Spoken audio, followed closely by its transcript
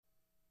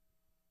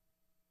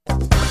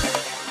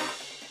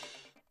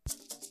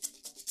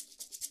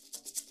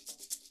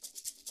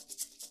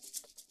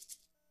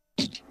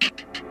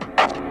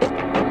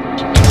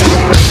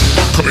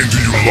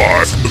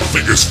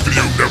Vegas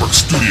Video Network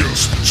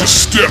Studios,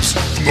 just steps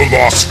from the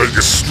Las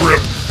Vegas Strip.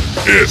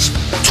 It's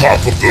Top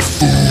of the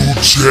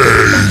Food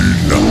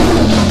Chain.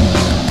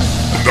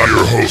 Now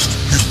your host,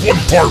 he's 1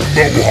 part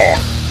Mohawk,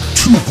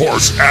 2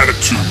 parts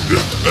attitude,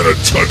 and a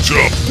touch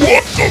of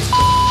what the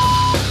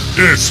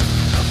It's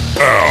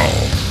Al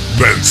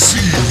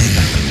Mancini.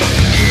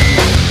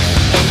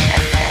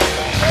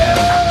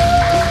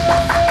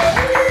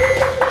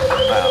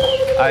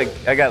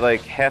 I got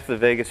like half the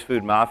Vegas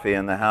Food Mafia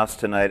in the house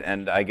tonight,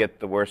 and I get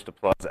the worst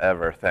applause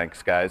ever.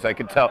 Thanks, guys. I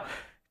can tell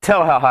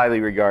how highly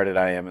regarded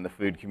I am in the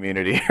food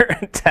community here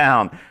in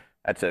town.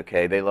 That's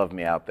okay. They love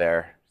me out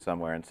there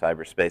somewhere in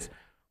cyberspace.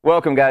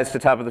 Welcome, guys, to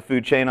Top of the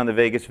Food Chain on the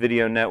Vegas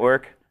Video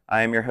Network.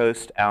 I am your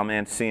host, Al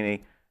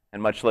Mancini,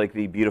 and much like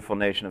the beautiful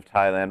nation of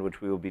Thailand,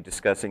 which we will be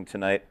discussing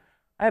tonight,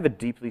 I have a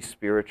deeply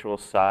spiritual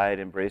side,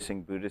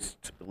 embracing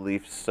Buddhist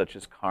beliefs such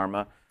as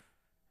karma,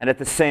 and at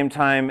the same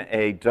time,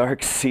 a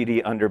dark,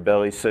 seedy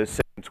underbelly so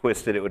sick and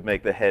twisted it would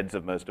make the heads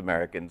of most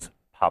Americans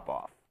pop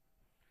off.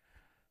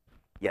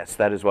 Yes,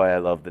 that is why I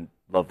love the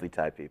lovely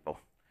Thai people.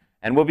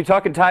 And we'll be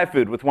talking Thai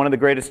food with one of the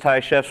greatest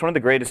Thai chefs, one of the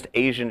greatest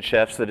Asian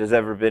chefs that has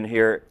ever been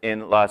here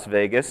in Las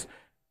Vegas.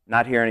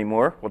 Not here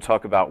anymore. We'll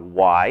talk about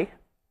why.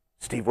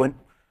 Steve Wynn.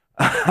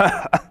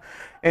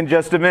 In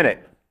just a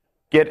minute.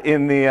 Get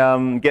in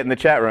the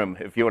chat room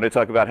if you want to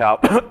talk about how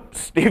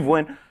Steve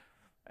Wynn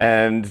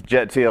and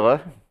Jet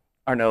Tila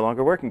are no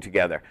longer working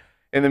together.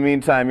 In the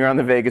meantime, you're on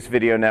the Vegas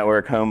Video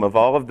Network, home of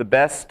all of the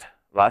best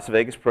Las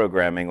Vegas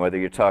programming, whether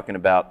you're talking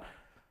about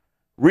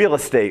real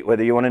estate,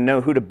 whether you want to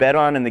know who to bet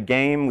on in the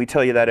game. We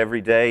tell you that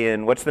every day.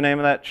 And what's the name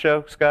of that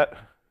show, Scott?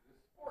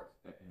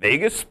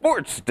 Vegas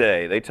Sports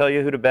Day. They tell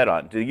you who to bet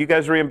on. Do you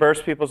guys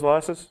reimburse people's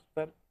losses?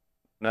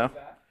 No?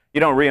 You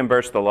don't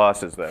reimburse the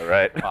losses, though,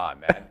 right? Come on,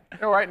 man.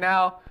 You know, right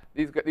now,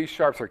 these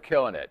sharps are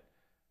killing it.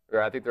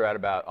 I think they're at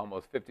about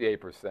almost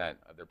 58%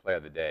 of their play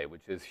of the day,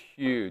 which is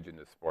huge in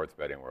the sports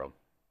betting world.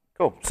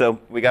 Cool. So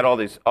we got all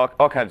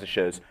kinds of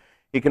shows.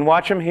 You can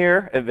watch them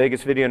here at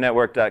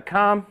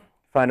VegasVideoNetwork.com.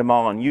 Find them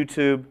all on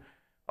YouTube,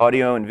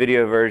 audio and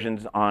video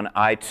versions on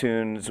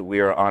iTunes. We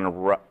are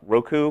on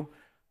Roku.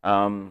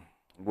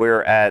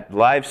 We're at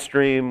live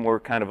stream. We're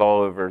kind of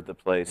all over the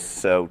place,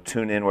 so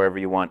tune in wherever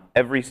you want.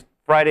 Every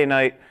Friday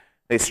night,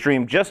 they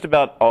stream just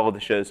about all of the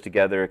shows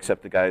together,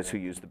 except the guys who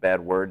use the bad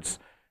words.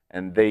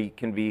 And they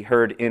can be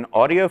heard in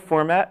audio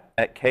format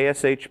at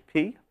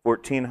KSHP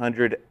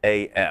 1400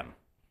 AM.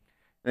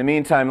 In the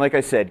meantime, like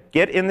I said,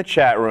 get in the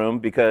chat room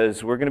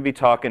because we're going to be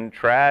talking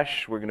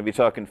trash, we're going to be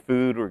talking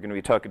food, we're going to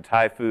be talking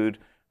Thai food,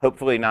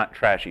 hopefully not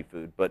trashy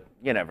food, but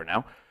you never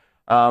know.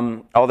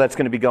 All that's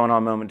going to be going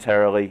on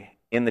momentarily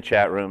in the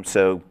chat room,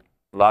 so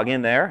log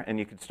in there and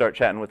you can start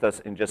chatting with us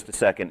in just a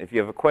second. If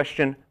you have a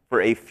question for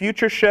a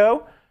future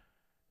show,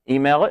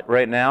 email it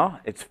right now.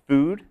 It's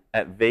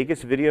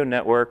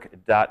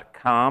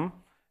food@VegasVideoNetwork.com.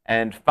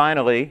 And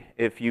finally,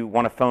 if you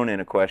want to phone in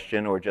a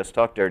question or just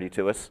talk dirty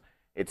to us,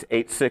 it's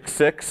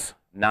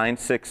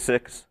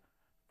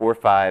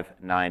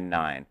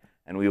 866-966-4599.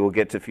 And we will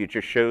get to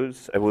future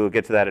shows. We will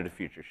get to that at a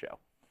future show.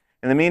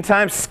 In the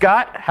meantime,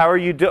 Scott, how are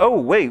you doing? Oh,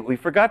 wait, we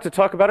forgot to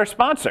talk about our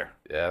sponsor.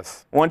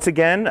 Yes. Once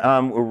again,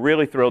 we're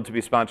really thrilled to be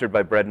sponsored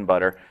by Bread and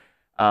Butter.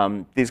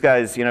 These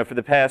guys, you know, for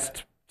the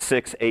past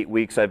 6-8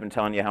 weeks, I've been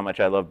telling you how much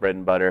I love Bread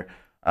and Butter.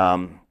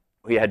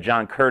 We had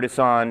John Curtis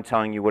on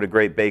telling you what a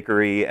great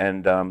bakery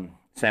and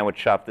sandwich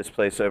shop this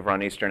place over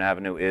on Eastern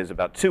Avenue is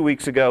about 2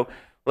 weeks ago.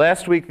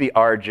 Last week, the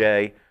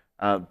RJ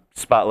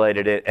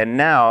spotlighted it. And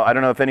now, I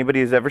don't know if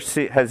anybody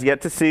has yet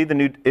to see the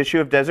new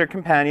issue of Desert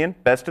Companion,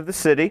 Best of the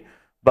City,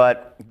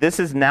 but this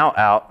is now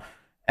out.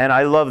 And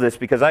I love this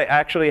because I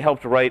actually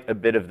helped write a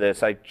bit of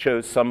this. I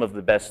chose some of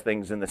the best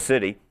things in the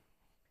city.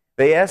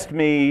 They asked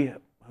me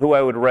who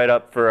I would write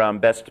up for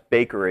Best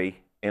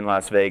Bakery in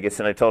Las Vegas,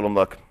 and I told them,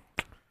 look,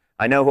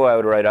 I know who I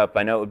would write up.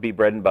 I know it would be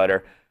Bread and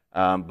Butter,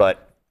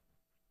 but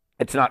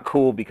it's not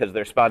cool because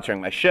they're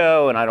sponsoring my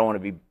show, and I don't want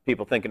to be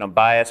people thinking I'm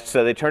biased.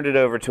 So they turned it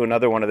over to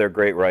another one of their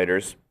great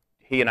writers.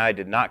 He and I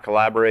did not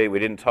collaborate. We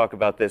didn't talk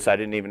about this. I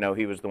didn't even know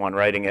he was the one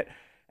writing it.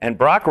 And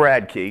Brock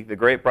Radke, the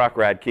great Brock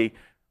Radke,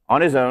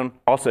 on his own,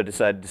 also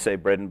decided to say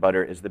Bread and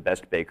Butter is the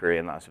best bakery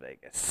in Las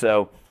Vegas.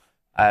 So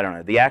I don't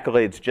know. The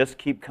accolades just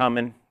keep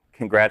coming.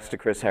 Congrats to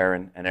Chris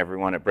Herron and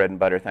everyone at Bread and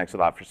Butter. Thanks a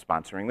lot for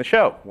sponsoring the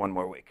show. One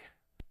more week.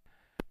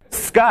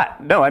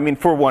 Scott, no, I mean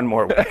for one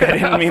more week. I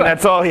didn't mean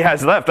that's all he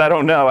has left. I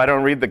don't know. I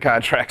don't read the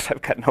contracts.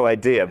 I've got no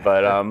idea.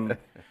 But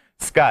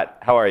Scott,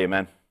 how are you,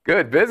 man?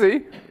 Good,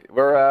 busy.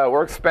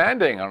 We're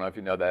expanding. I don't know if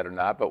you know that or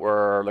not, but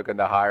we're looking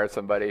to hire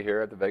somebody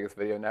here at the Vegas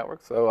Video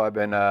Network. So I've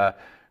been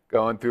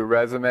going through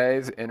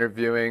resumes,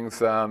 interviewing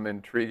some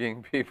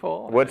intriguing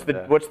people. What's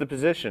the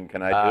position?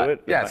 Can I do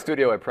it? Yeah,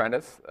 studio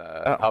apprentice,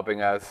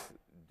 helping us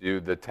do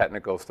the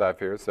technical stuff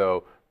here.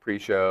 So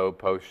pre-show,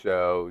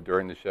 post-show,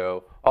 during the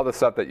show, all the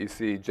stuff that you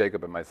see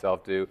Jacob and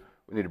myself do.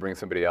 We need to bring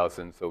somebody else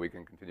in so we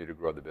can continue to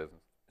grow the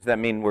business. Does that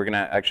mean I'm going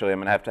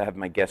to have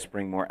my guests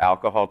bring more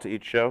alcohol to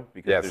each show?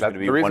 Because yes, there's going to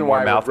be the reason one more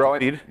why mouth we're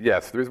growing, to feed?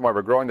 Yes, the reason why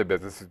we're growing the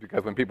business is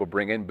because when people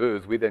bring in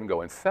booze, we then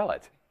go and sell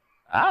it.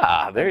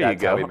 Ah, there you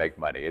That's how we go. make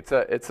money. It's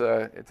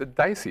a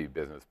dicey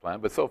business plan,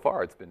 but so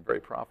far it's been very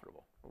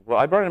profitable. Well,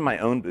 I brought in my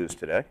own booze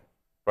today.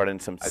 Brought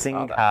in some I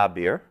saw that. Singha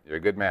beer. You're a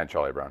good man,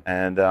 Charlie Brown.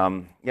 And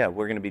yeah,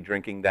 we're going to be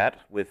drinking that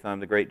with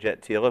the great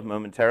Jet Tila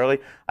momentarily.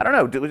 I don't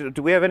know.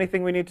 Do we have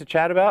anything we need to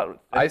chat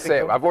about? I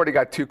say I've already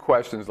got 2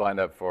 questions lined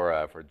up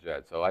for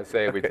Jet. So I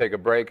say we take a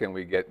break and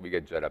we get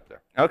Jet up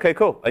there. Okay,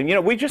 cool.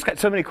 And we just got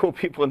so many cool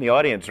people in the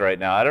audience right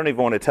now. I don't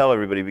even want to tell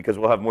everybody because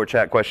we'll have more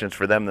chat questions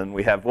for them than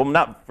we have. Well,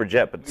 not for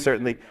Jet, but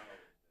certainly.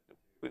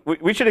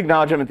 We should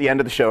acknowledge them at the end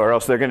of the show, or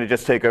else they're going to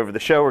just take over the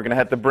show. We're going to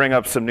have to bring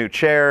up some new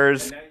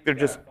chairs. They're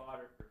just.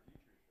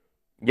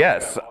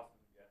 Yes.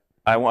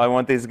 I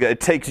want these guys.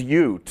 It takes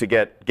you to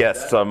get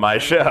guests on my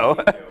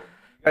show.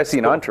 I've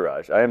seen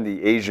Entourage. I am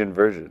the Asian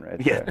version, right?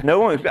 Yeah, there.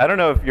 no one. I don't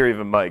know if you're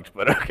even mic'd,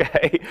 but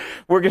okay.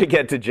 We're gonna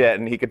get to Jet,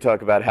 and he could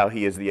talk about how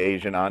he is the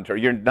Asian Entourage.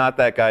 You're not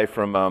that guy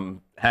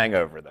from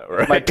Hangover, though,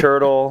 right? My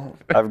turtle.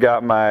 I've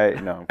got my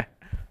no.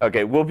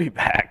 Okay, we'll be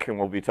back, and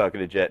we'll be talking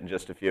to Jet in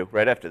just a few,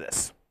 right after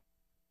this.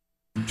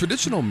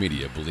 Traditional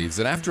media believes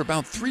that after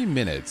about 3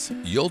 minutes,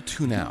 you'll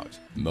tune out.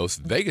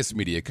 Most Vegas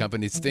media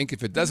companies think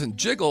if it doesn't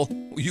jiggle,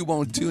 you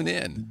won't tune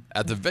in.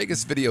 At the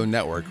Vegas Video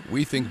Network,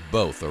 we think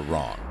both are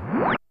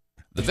wrong.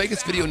 The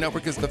Vegas Video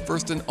Network is the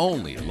first and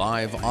only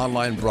live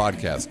online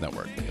broadcast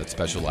network that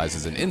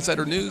specializes in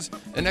insider news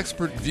and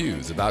expert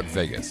views about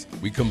Vegas.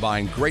 We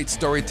combine great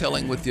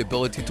storytelling with the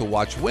ability to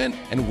watch when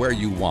and where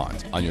you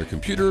want on your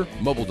computer,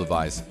 mobile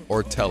device,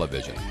 or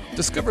television.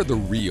 Discover the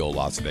real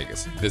Las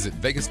Vegas. Visit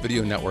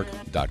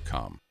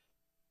VegasVideoNetwork.com.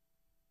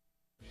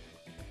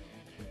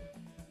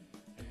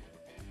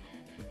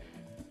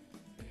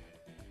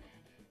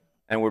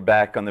 And we're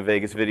back on the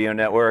Vegas Video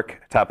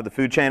Network, top of the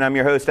food chain. I'm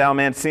your host, Al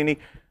Mancini.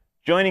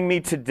 Joining me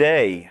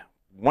today,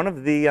 one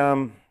of the,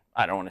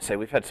 I don't want to say,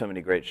 we've had so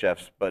many great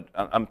chefs, but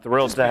I'm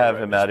thrilled to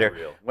have him out here.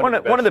 One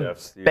of the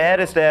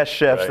baddest ass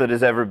chefs that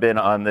has ever been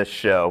on this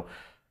show,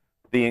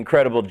 the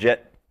incredible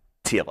Jet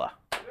Tila.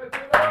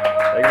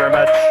 Thank you very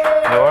much.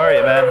 How are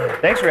you,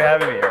 man? Thanks for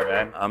having me here,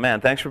 man. Oh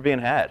man, thanks for being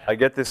had. I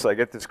get this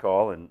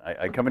call, and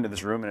I come into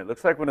this room, and it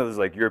looks like one of those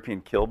like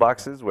European kill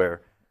boxes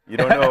where you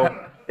don't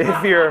know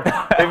if you're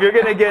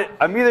gonna get.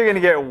 I'm either gonna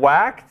get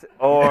whacked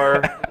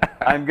or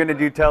I'm gonna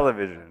do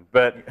television.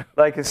 But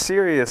like a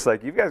serious,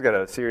 like you guys got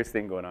a serious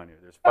thing going on here.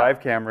 There's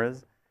 5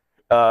 cameras.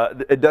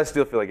 It does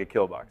still feel like a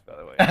kill box, by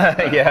the way.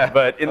 Yeah,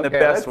 but in the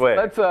best way.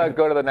 Let's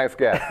go to the next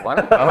guest. Why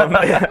not?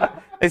 Yeah.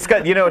 It's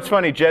got, it's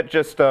funny. Jet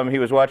just he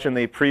was watching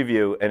the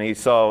preview and he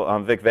saw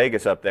Vic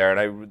Vegas up there,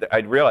 and I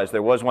realized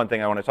there was one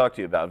thing I want to talk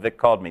to you about. Vic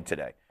called me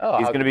today. Oh,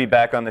 he's going to be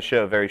back on the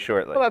show very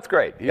shortly. Well, that's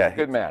great. He's a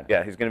good man.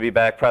 Yeah, he's going to be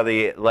back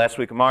probably last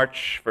week of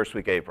March, first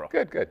week of April.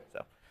 Good.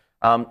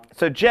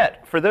 So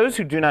Jet, for those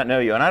who do not know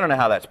you, and I don't know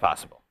how that's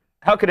possible.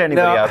 How could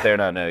anybody out there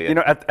not know you?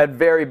 At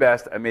very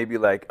best, I may be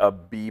like a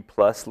B+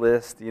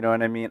 list. You know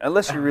what I mean?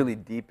 Unless you're really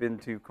deep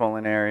into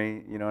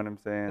culinary. You know what I'm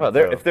saying? Well,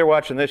 if they're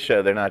watching this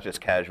show, they're not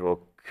just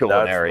casual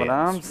culinarians. That's what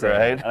I'm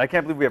saying. Right? And I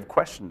can't believe we have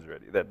questions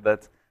ready.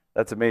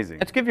 That's amazing.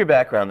 Let's give your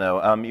background,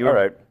 though. You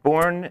were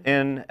born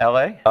in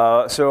L.A.?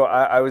 So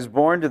I was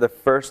born to the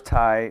first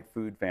Thai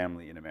food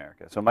family in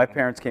America. So my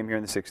parents came here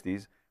in the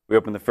 60s. We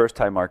opened the first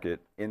Thai market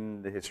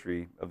in the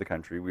history of the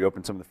country. We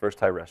opened some of the first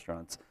Thai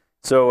restaurants.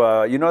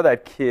 So you know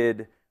that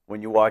kid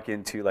when you walk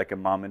into like a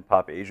mom and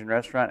pop Asian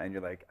restaurant and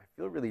you're like, I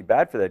feel really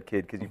bad for that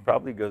kid because he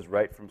probably goes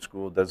right from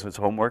school, does his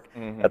homework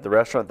at the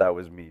restaurant. That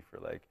was me for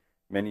like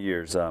many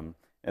years. And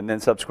then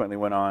subsequently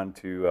went on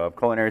to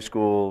culinary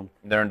school.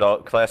 They're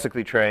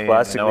classically trained,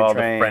 know all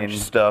the French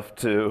stuff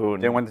too.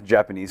 Then went to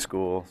Japanese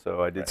school,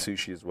 so I did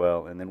sushi as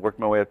well, and then worked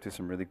my way up to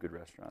some really good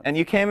restaurants. And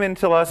you came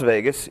into Las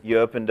Vegas. You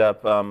opened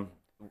up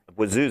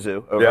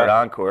Wazuzu over at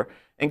Encore.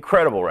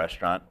 Incredible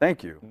restaurant.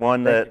 Thank you.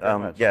 One Thank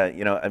that,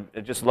 you very much. I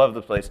just love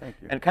the place. Thank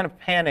you. And kind of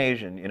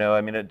pan-Asian,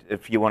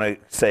 if you want to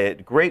say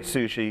it, great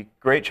sushi,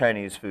 great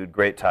Chinese food,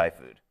 great Thai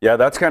food. Yeah,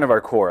 that's kind of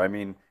our core. I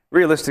mean,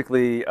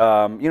 realistically,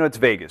 it's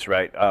Vegas,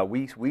 right?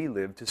 We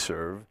live to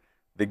serve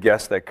the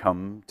guests that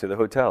come to the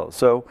hotel.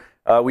 So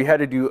we had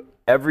to do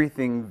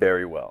everything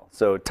very well.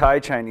 So Thai,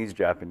 Chinese,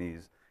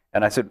 Japanese.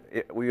 And I said,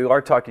 we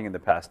are talking in the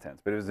past tense,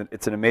 but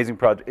it's an amazing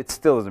project. It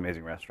still is an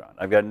amazing restaurant.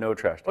 I've got no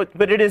trash talk.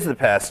 But it is the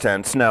past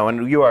tense, no,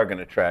 and you are going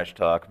to trash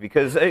talk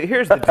because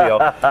here's the deal.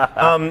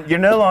 You're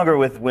no longer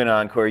with Wynn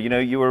Encore.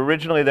 You were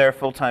originally there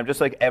full-time,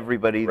 just like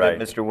everybody that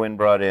Mr. Wynn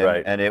brought in,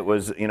 and it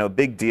was,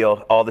 big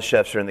deal. All the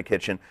chefs are in the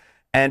kitchen.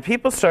 And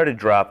people started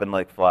dropping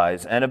like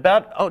flies. And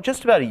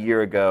just about a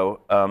year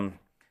ago,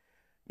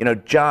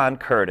 John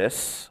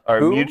Curtis,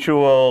 our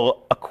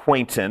mutual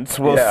acquaintance,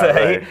 we'll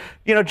say.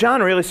 Right.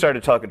 John really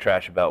started talking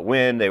trash about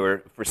Wynn. They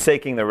were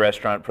forsaking the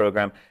restaurant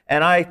program.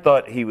 And I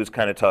thought he was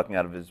kind of talking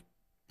out of his,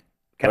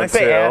 can I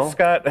say ass,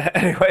 Scott?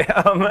 Anyway,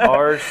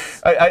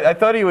 I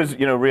thought he was,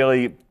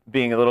 really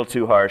being a little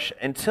too harsh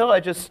until I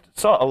just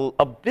saw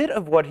a bit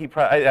of what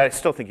I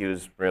still think he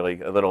was really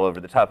a little over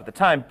the top at the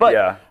time.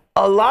 But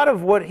a lot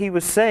of what he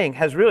was saying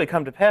has really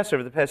come to pass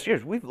over the past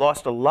years. We've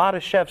lost a lot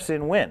of chefs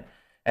in Wynn.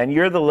 And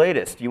you're the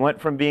latest. You went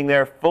from being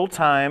there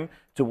full-time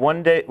to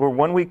 1 day or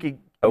 1 week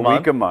a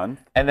week a month.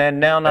 And then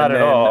now not and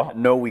at then all.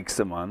 No weeks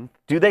a month.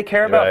 Do they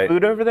care about Right.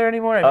 food over there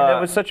anymore? I mean,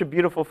 it was such a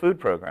beautiful food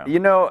program. You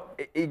know,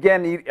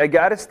 again, I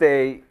got to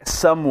stay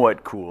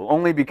somewhat cool,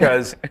 only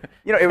because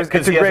you know it's a he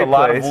has great a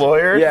lot of place.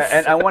 lawyers? Yeah,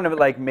 and I want to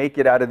like make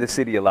it out of the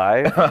city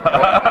alive.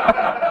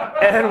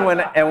 and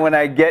when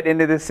I get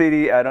into the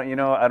city, I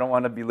don't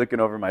want to be looking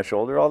over my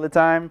shoulder all the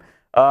time.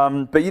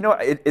 But you know,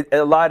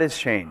 a lot has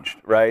changed,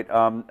 right?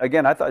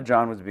 Again, I thought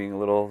John was being a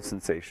little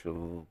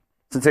sensationalism.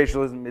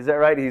 Is that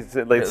right? He's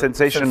like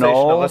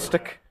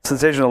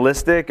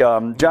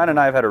sensationalistic. John and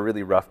I have had a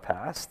really rough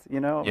past, you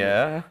know.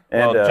 Yeah.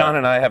 And, well, John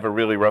and I have a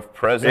really rough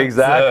present.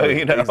 Exactly.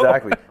 You know?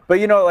 Exactly. But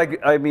you know, like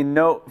I mean,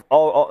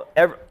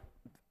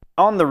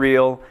 on the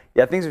real,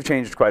 yeah, things have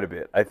changed quite a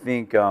bit. I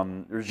think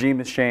the regime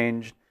has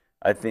changed.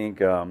 I think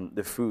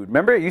the food.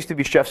 Remember, it used to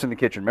be chefs in the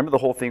kitchen. Remember, the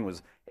whole thing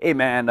was, "Hey,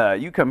 man,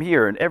 you come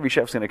here, and every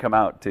chef's going to come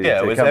out to." Yeah,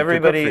 to it was come to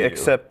everybody cook for you."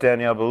 except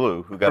Danielle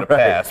Boulou who got a Right.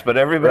 pass, but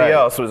everybody Right.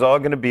 else was all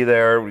going to be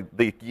there.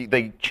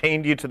 They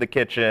chained you to the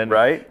kitchen.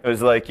 Right. It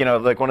was like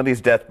like one of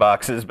these death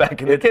boxes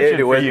back in the kitchen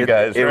for you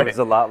guys. It right? was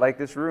a lot like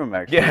this room,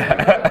 actually.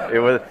 Yeah. It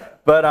was,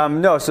 but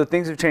no. So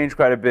things have changed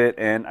quite a bit,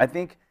 and I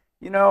think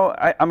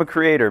I'm a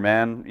creator,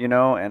 man. You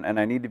know, and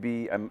I need to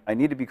be. I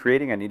need to be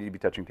creating. I need to be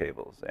touching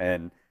tables,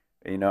 and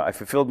I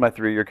fulfilled my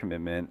 3-year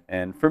commitment.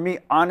 And for me,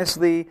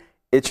 honestly,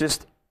 it's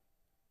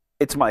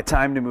my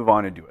time to move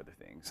on and do other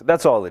things.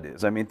 That's all it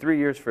is. I mean, 3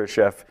 years for a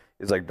chef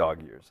is like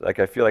dog years. Like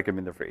I feel like I'm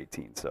in there for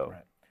 18. So.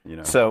 Right. You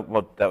know. So,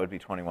 well, that would be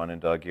 21 in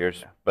dog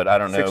years, but I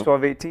don't know. 6,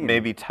 12, 18.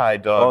 Maybe Thai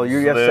dogs. Oh,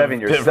 you have live 7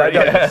 years. different-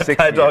 Thai dogs yeah, is 6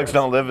 Thai dogs years.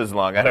 don't live as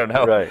long. I don't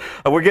know. Right.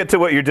 We'll get to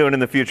what you're doing in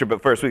the future,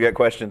 but first we got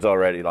questions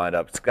already lined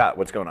up. Scott,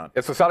 what's going on?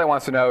 Yeah, so Sally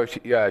wants to know,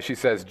 she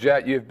says,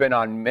 Jet, you've been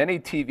on many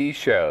TV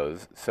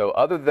shows, so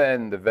other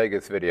than the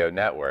Vegas Video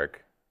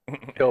Network,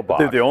 Pillbox,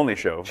 They're the only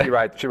show.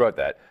 she wrote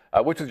that.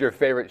 Which was your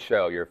favorite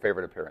show, your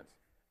favorite appearance?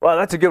 Well,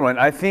 that's a good one.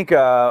 I think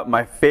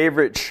my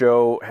favorite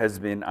show has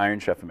been Iron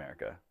Chef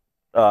America.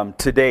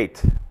 To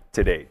date.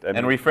 I And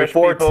mean, refresh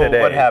before people today.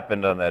 what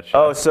happened on that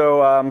show. Oh,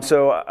 so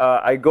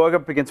I go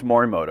up against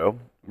Morimoto,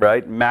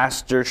 right?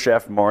 Master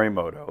Chef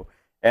Morimoto,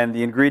 and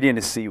the ingredient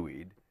is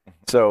seaweed.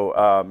 So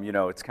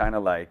it's kind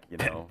of like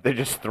They're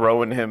just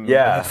throwing him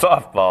Yeah. a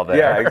softball there.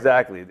 Yeah,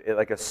 exactly.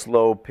 Like a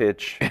slow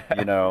pitch,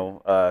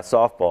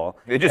 softball.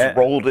 They just And-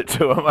 rolled it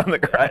to him on the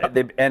ground.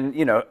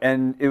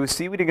 and it was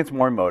seaweed against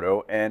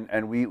Morimoto,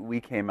 and we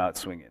came out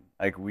swinging.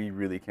 Like we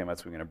really came out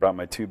swinging. I brought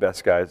my 2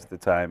 best guys at the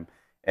time,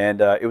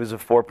 and it was a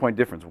 4-point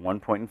difference. 1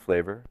 point in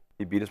flavor.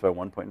 He beat us by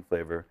 1 point in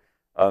flavor.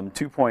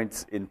 2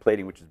 points in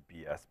plating, which is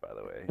BS, by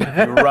the way.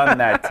 If you run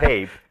that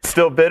tape.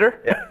 Still bitter?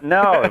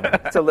 No,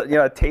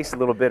 it tastes a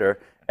little bitter.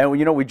 And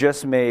we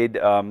just made,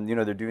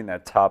 they're doing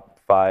that top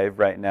 5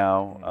 right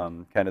now,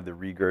 kind of the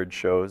regurg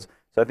shows.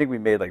 So I think we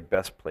made like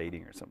best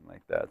plating or something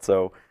like that.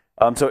 So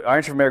Iron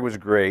Chef America was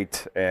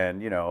great,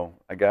 and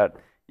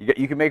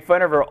you can make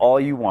fun of her all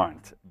you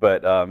want,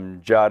 but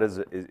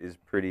Jada is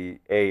pretty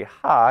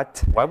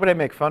hot. Why would I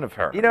make fun of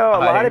her? A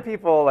lot of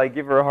people like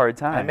give her a hard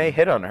time. I may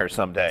hit on her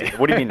someday.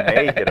 What do you mean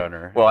may hit on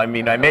her? Well, I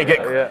mean, I may get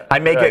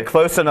right.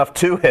 close enough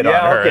to hit on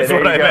Yeah, her. okay, Is there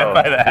what I you meant go.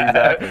 by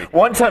that. Exactly.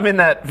 Once I'm in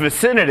that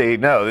vicinity,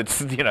 no,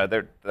 it's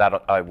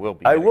I will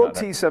be. I hitting will on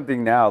her. tease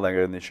something now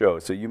later in the show,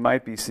 so you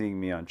might be seeing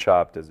me on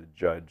Chopped as a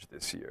judge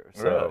this year.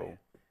 So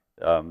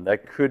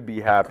that could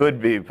be happening.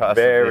 Could be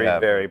possibly very,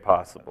 happening. very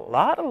possible. A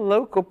lot of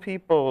local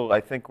people I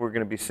think we're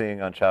going to be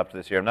seeing on Chopped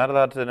this year. I'm not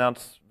allowed to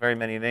announce very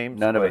many names.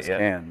 None of quite us yet.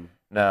 can.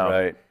 No.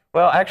 Right.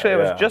 Well, actually, I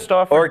was Yeah. just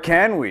offered. Or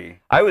can we?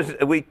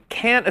 We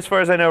can't, as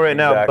far as I know right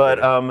now.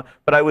 Exactly.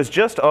 But I was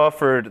just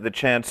offered the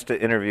chance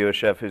to interview a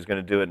chef who's going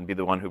to do it and be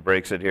the one who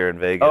breaks it here in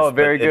Vegas. Oh,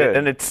 very But good.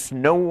 And it's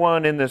no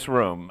one in this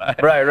room. Right,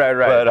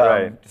 But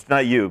right. it's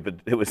not you, but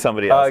it was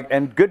somebody else.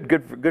 And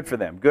good for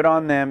them. Good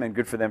on them, and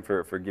good for them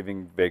for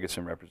giving Vegas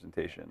some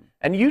representation.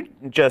 And you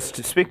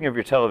just, speaking of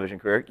your television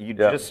career, you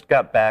Yeah. just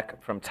got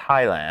back from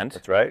Thailand.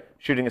 That's right.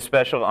 Shooting a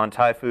special on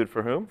Thai food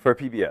for whom? For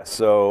PBS.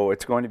 So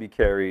it's going to be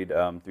carried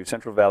through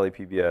Central Valley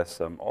PBS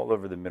all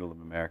over the middle of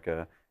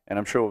America, and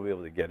I'm sure we'll be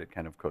able to get it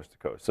kind of coast to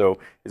coast. So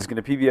it's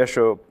going to PBS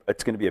show.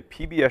 It's going to be a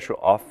PBS show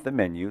off the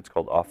menu. It's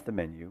called Off the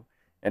Menu,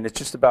 and it's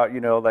just about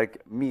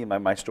like me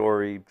and my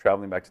story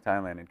traveling back to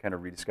Thailand and kind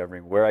of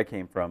rediscovering where I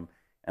came from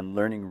and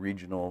learning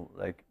regional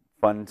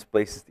fun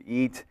places to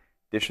eat,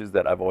 dishes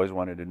that I've always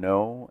wanted to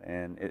know.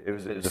 And it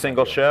was Is it a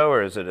single show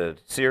or is it a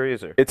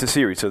series? Or It's a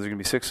series, so there's going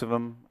to be 6 of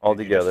them all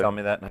Did you just together. tell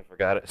me that and I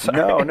forgot it.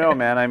 Sorry. No,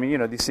 man. I mean,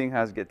 these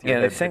Singhas get to your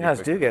Yeah, the head pretty Singhas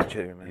quick, do get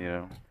you,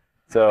 man.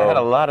 So I had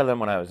a lot of them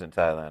when I was in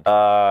Thailand.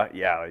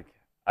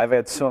 I've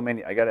had so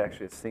many. I got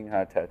actually a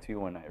Singha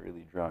tattoo one night,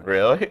 really drunk.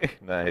 Really?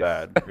 Nice.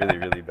 Bad, really,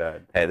 really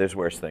bad. Hey, there's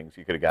worse things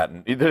you could have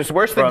gotten. There's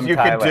worse things From you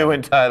could do Thailand.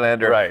 in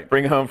Thailand or Right.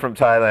 bring home from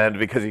Thailand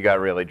because you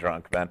got really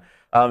drunk, man.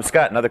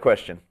 Scott, another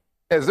question.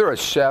 Is there a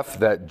chef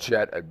that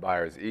Jet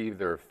admires,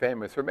 either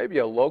famous or maybe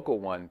a local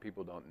one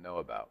people don't know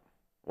about?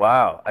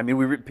 Wow. I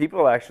mean,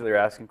 people actually are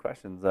asking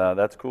questions.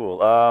 That's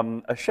cool.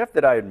 A chef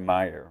that I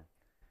admire.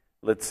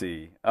 Let's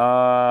see.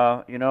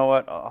 You know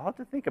what? I'll have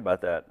to think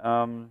about that.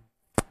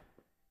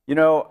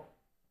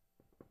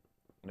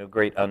 No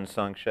great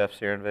unsung chefs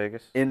here in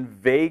Vegas? In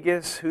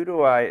Vegas, who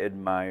do I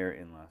admire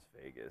in Las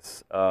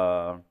Vegas?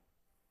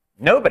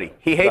 Nobody.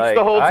 He hates Like,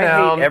 the whole town.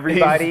 I hate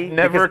everybody. He's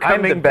never because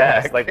I'm the coming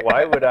best. back. Like,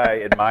 why would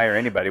I admire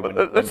anybody?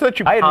 Let's let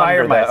you I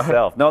admire ponder that.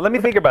 myself. No, let me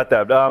think about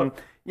that.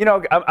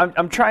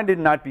 I'm trying to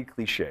not be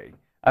cliche.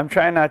 I'm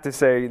trying not to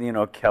say,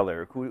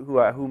 Keller,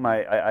 whom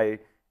I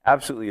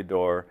absolutely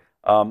adore.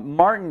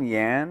 Martin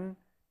Yan,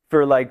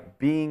 for like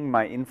being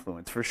my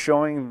influence, for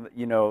showing,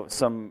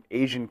 some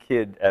Asian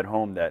kid at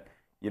home that,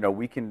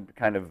 we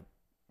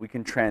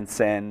can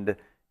transcend,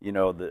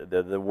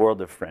 the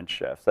world of French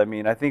chefs. I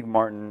mean, I think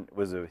Martin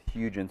was a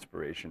huge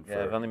inspiration for.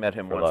 Yeah, I've only met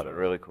him once, but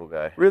really cool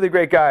guy. Really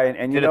great guy,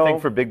 and Did a thing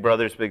for Big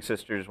Brothers Big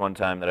Sisters one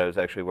time that I was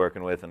actually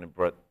working with, and it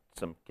brought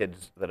some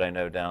kids that I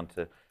know down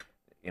to,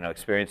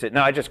 experience it.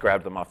 No, I just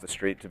grabbed them off the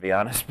street, to be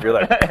honest. You're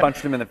like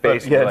punched him in the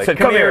face. Yeah, and like, said,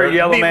 come here,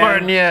 yellow meet man.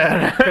 Martin,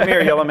 yeah. Come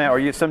here, yellow man. Or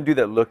you, some dude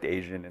that looked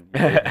Asian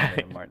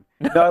and Martin.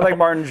 No, I like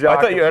Martin Jacques.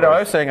 I thought you. I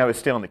was saying I was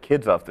stealing the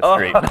kids off the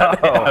street.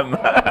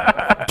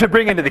 To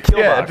bring into the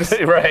kill box.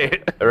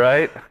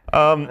 Right.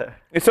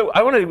 So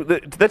I want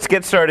to let's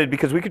get started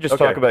because we could just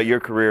talk about your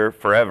career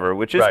forever,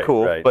 which is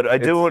cool. Right. But I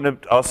do want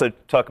to also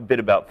talk a bit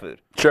about food.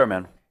 Sure,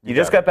 man. You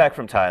just got back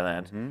from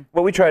Thailand. Mm-hmm.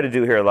 What we try to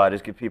do here a lot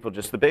is give people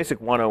just the basic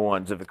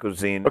 101s of the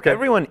cuisine. Okay.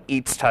 Everyone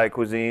eats Thai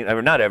cuisine. I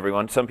mean, not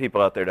everyone. Some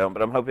people out there don't.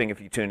 But I'm hoping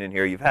if you tune in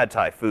here, you've had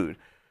Thai food.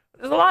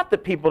 There's a lot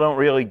that people don't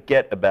really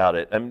get about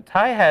it. I mean,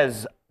 Thai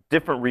has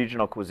different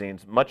regional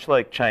cuisines, much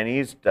like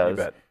Chinese does. You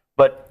bet.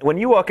 But when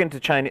you walk into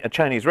a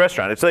Chinese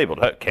restaurant, it's labeled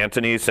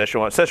Cantonese,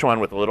 Szechuan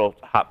with a little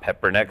hot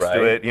pepper next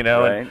to it,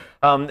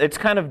 and it's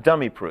kind of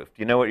dummy-proofed.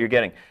 You know what you're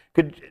getting.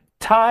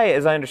 Thai,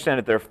 as I understand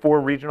it, there are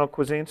 4 regional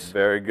cuisines.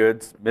 Very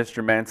good,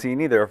 Mr.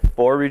 Mancini. There are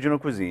 4 regional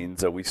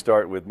cuisines. We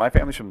start with, my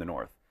family's from the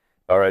north.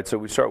 All right, so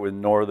we start with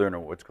northern, or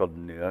what's called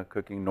Nua,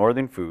 cooking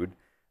northern food.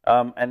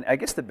 And I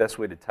guess the best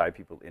way to tie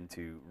people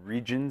into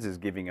regions is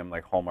giving them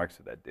like hallmarks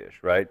of that dish,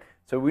 right?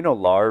 So we know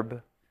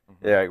larb.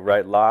 Yeah,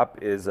 right. Lap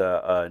is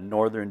a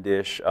northern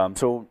dish.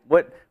 So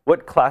what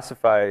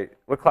classifies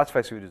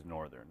food as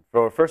northern?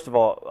 So first of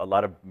all, a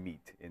lot of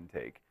meat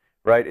intake,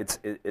 right?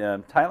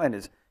 Thailand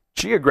is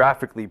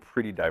geographically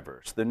pretty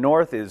diverse. The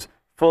north is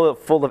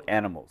full of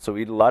animals, so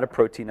we eat a lot of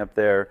protein up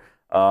there.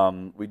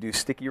 We do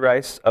sticky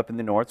rice up in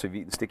the north, so if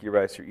you've eaten sticky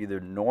rice, you're either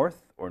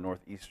north or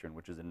northeastern,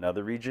 which is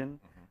another region.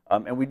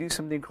 And we do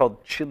something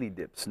called chili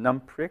dips,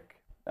 num prik.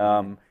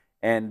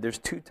 And there's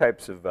 2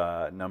 types of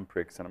num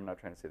priks, and I'm not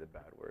trying to say the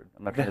bad word.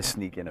 I'm not trying to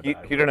sneak in a bad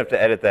word. You don't have to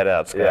edit that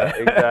out, Scott. Yeah,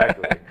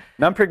 exactly.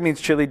 Num prik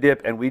means chili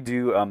dip, and we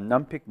do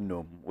num pik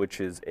num,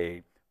 which is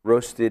a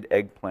roasted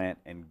eggplant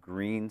and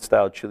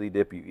green-style chili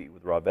dip you eat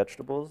with raw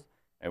vegetables.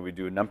 And we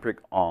do a num prik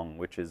ong,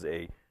 which is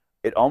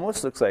it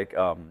almost looks like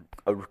a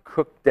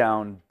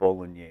cooked-down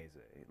bolognese,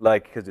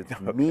 because it's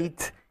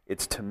meat,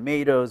 it's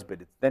tomatoes, but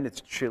then it's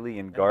chili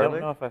and garlic. I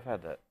don't know if I've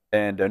had that.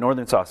 And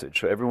northern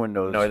sausage, so everyone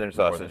knows northern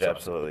sausage.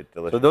 Absolutely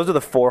delicious. So those are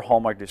the 4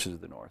 hallmark dishes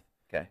of the north.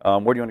 Okay.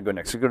 Where do you want to go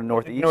next? So go to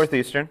northeast.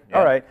 Northeastern. Yeah.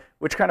 All right,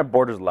 which kind of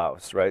borders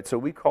Laos, right? So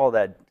we call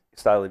that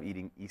style of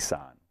eating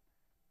Isan,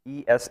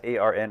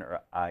 E-S-A-R-N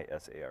or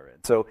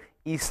I-S-A-R-N. So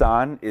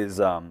Isan is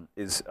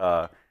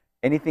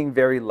anything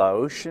very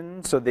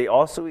Laotian. So they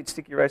also eat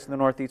sticky rice in the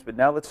northeast. But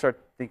now let's start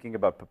thinking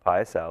about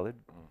papaya salad.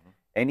 Mm-hmm.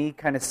 Any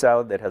kind of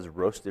salad that has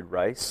roasted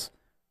rice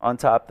on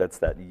top, that's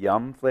that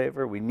yum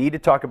flavor. We need to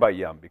talk about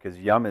yum because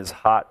yum is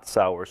hot,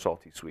 sour,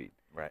 salty, sweet.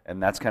 Right.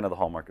 And that's kind of the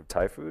hallmark of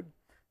Thai food.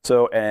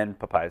 So, and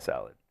papaya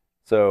salad.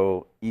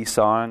 So,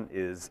 Isan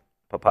is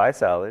papaya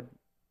salad.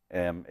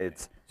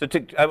 So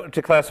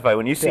to classify,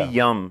 when you see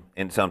yum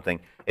in something,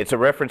 it's a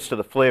reference to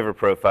the flavor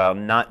profile,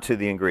 not to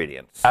the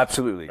ingredients.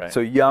 Absolutely. Right. So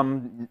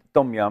yum,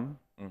 tom yum,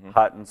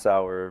 hot and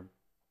sour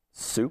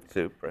soup.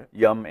 Right.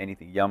 Yum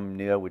anything. Yum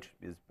nia, which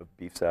is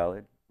beef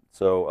salad.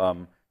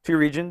 So 2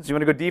 regions. You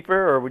want to go deeper,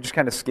 or are we just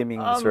kind of skimming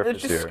the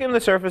surface just here? Skim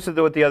the surface of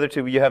the other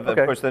 2. You have, of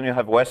course, then you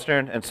have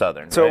Western and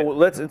Southern. So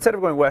right? instead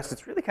of going west,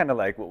 it's really kind of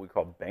like what we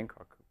call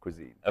Bangkok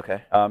cuisine.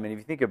 Okay. And if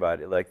you think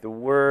about it, like the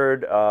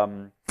word,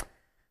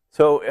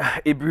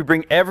 we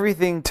bring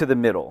everything to the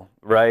middle,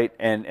 right?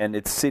 And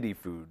it's city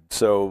food.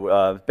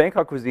 So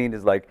Bangkok cuisine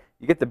is like,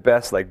 you get the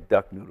best like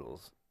duck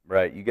noodles,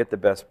 right? You get the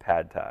best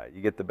pad thai.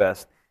 You get the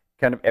best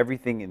kind of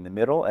everything in the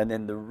middle. And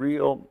then a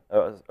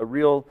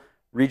real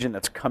region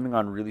that's coming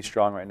on really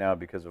strong right now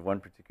because of one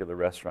particular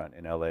restaurant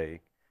in LA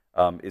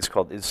is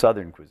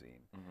Southern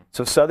cuisine. Mm-hmm.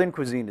 So Southern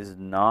cuisine is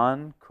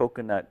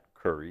non-coconut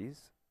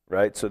curries,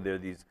 right? So they're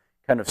these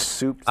kind of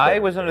soups. I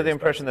was under the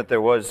impression that there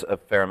was a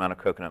fair amount of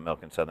coconut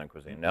milk in Southern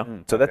cuisine, no?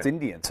 Mm-hmm. So that's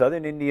Indian.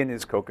 Southern Indian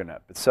is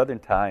coconut, but Southern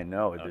Thai,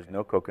 no, there's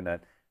no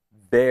coconut.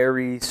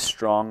 Very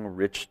strong,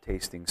 rich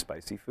tasting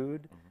spicy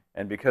food. Mm-hmm.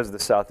 And because the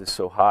South is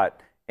so hot,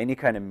 any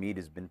kind of meat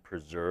has been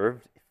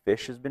preserved,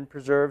 fish has been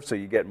preserved, so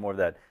you get more of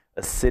that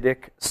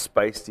acidic,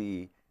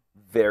 spicy,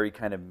 very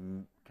kind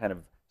of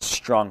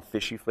strong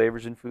fishy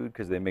flavors in food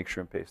because they make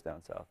shrimp paste down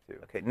south too.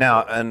 Okay,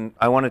 now, and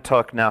I want to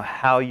talk now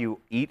how you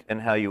eat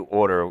and how you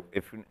order.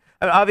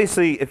 I mean,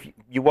 obviously, if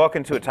you walk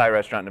into a Thai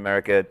restaurant in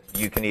America,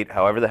 you can eat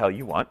however the hell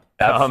you want.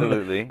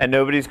 Absolutely. And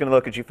nobody's going to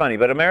look at you funny.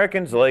 But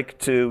Americans like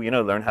to,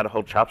 learn how to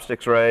hold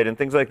chopsticks right and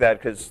things like that,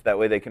 because that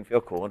way they can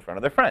feel cool in front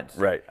of their friends.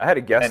 Right. I had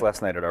a guest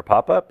last night at our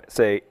pop-up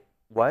say,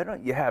 why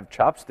don't you have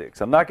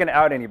chopsticks? I'm not going to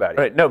out anybody.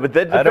 Right. No, but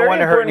that's a I don't very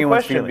want to hurt important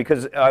anyone's question, feelings.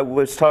 because I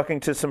was talking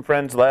to some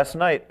friends last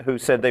night who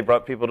said they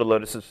brought people to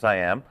Lotus of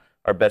Siam,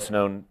 our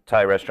best-known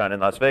Thai restaurant in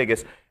Las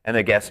Vegas, and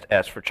the guest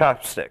asked for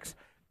chopsticks.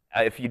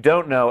 If you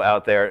don't know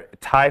out there,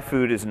 Thai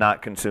food is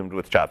not consumed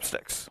with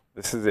chopsticks.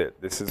 This is it.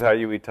 This is how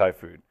you eat Thai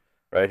food,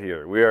 right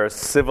here. We are a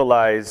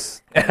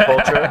civilized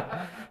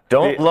culture.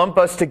 Don't lump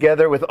us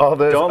together with all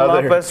those Don't other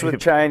lump us with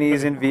people.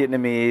 Chinese and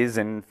Vietnamese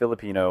and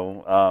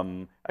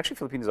Filipino. Actually,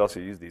 Filipinos also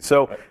use these.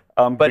 So,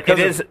 But because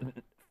it of- is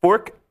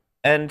fork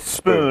and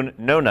spoon,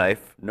 no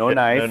knife. No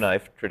knife. No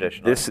knife,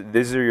 traditionally.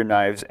 These are your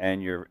knives,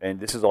 and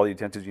this is all the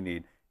utensils you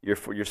need. Your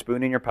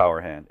spoon and your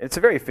power hand. It's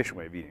a very efficient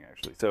way of eating,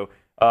 actually. So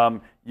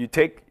you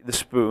take the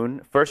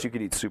spoon. First, you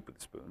could eat soup with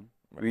a spoon.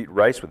 You eat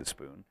rice with a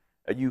spoon.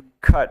 You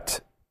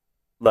cut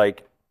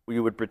like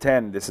you would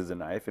pretend this is a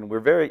knife, and we're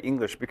very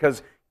English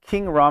because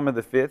King Rama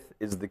V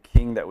is the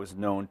king that was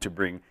known to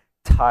bring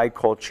Thai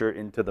culture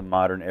into the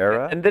modern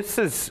era. And this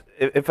is,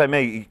 if I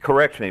may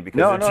correct me, because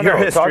No, it's no, your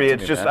no, talk history. to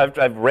It's me, just man.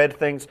 I've read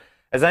things.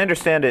 As I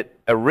understand it,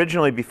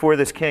 originally before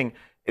this king,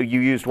 you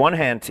used one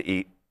hand to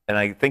eat, and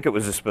I think it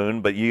was a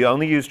spoon, but you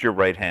only used your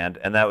right hand,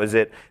 and that was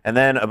it. And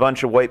then a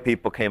bunch of white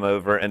people came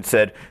over and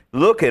said,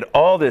 "Look at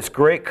all this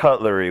great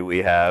cutlery we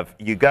have.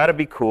 You got to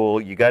be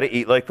cool. You got to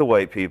eat like the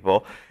white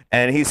people."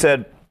 And he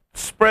said,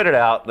 "Spread it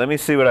out. Let me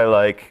see what I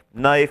like.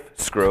 Knife,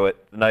 screw it.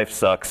 The knife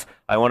sucks.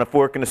 I want a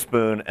fork and a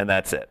spoon, and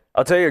that's it."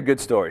 I'll tell you a good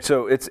story.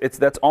 So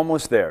that's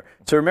almost there.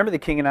 So remember the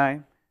King and I?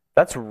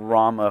 That's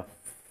Rama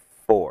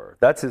IV.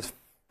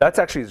 That's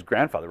actually his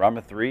grandfather,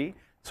 Rama III.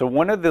 So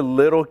one of the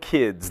little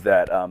kids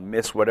that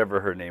Miss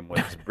whatever her name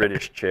was,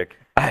 British chick.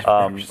 I've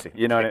never seen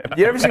You know,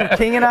 you ever seen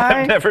King and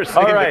I? I've never seen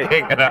All The right.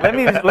 King and I.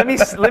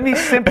 Let me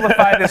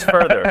simplify this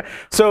further.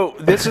 So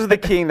this is the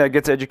king that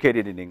gets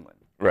educated in England,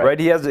 right?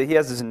 He has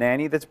this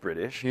nanny that's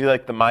British. You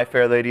like the My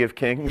Fair Lady of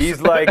Kings? He's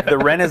like the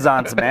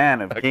Renaissance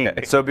man of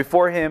kings. So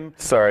before him,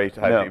 Sorry,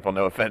 Thai No. people.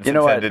 No offense You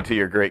know what? intended to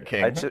your great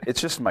king. it's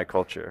just my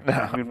culture.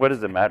 I mean, what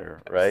does it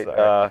matter, right?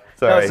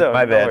 Sorry, no,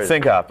 my no bad. worries.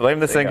 Sync-up. Blame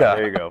the sync-up.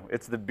 There you go.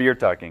 It's the beer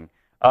talking.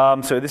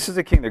 So this is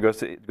a king that goes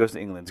to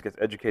England, gets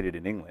educated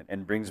in England,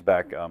 and brings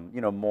back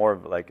more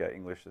of like an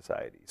English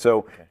society.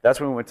 So that's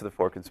when we went to the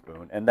fork and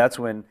spoon, and that's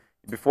when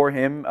before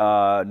him,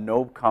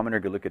 no commoner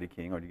could look at a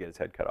king or to get his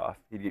head cut off.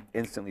 He'd get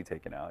instantly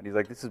taken out. And he's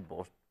like, "This is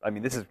bullshit. I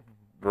mean, this is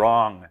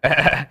wrong."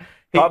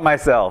 Taught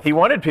myself. He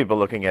wanted people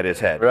looking at his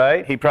head.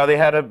 Right. He probably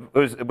had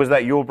was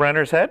that Yul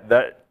Brenner's head?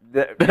 that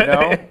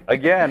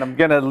again, I'm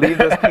gonna leave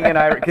this King and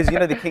I because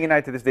the King and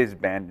I to this day is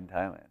banned in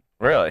Thailand.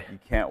 Really? You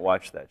can't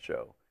watch that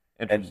show.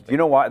 And Interesting. do you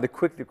know why? The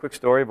quick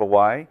story of a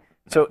why.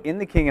 So in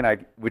The King and I,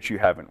 which you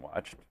haven't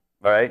watched,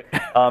 all right?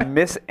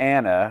 Miss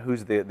Anna,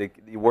 who's the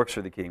works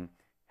for the king,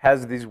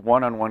 has these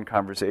one-on-one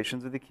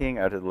conversations with the king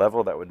at a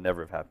level that would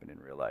never have happened in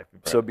real life.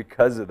 So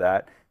because of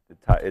that,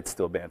 it's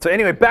still banned. So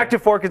anyway, back to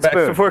fork and Back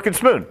spoon. to fork and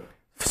spoon.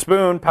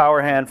 Spoon,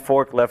 power hand,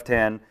 fork, left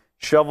hand.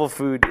 Shovel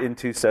food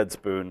into said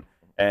spoon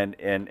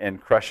and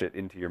crush it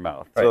into your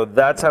mouth. So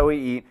that's how we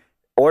eat.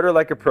 Order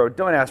like a pro.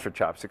 Don't ask for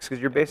chopsticks because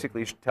you're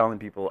basically telling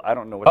people, I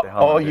don't know what the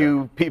hell. All I'm doing.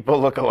 you people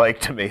look alike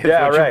to me. Is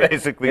Yeah, what right. you're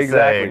basically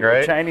exactly. saying,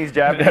 right? Chinese,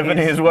 Japanese,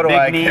 Japanese, what do big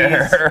I knees.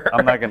 care?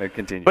 I'm not going to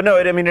continue. But no,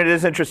 I mean, it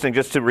is interesting,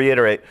 just to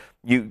reiterate,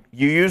 you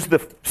use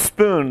the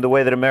spoon the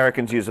way that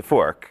Americans use a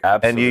fork. And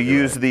Absolutely you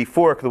use right. the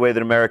fork the way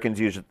that Americans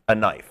use a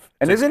knife.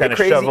 And to isn't it kinda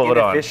crazy shovel it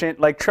on. inefficient?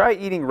 Like, try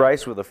eating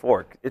rice with a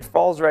fork. It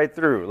falls right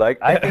through. Like,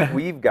 I think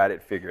we've got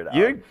it figured out.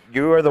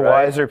 You are the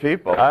Right? wiser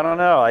people. I don't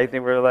know. I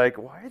think we're like,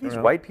 why are these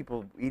white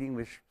people eating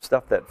with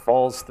stuff that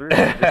falls through?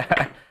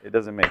 It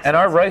doesn't make sense. And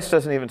our rice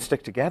doesn't even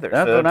stick together,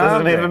 That's so it what I'm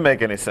doesn't even saying.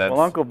 make any sense. Well,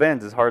 Uncle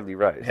Ben's is hardly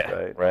rice,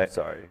 right? right. I'm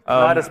sorry. It's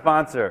not a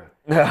sponsor.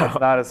 It's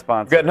not a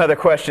sponsor. Got another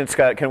question,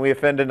 Scott. Can we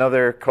offend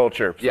another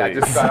culture, please? Yeah,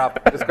 just got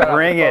off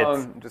Bring the it.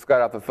 phone. Just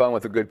got off the phone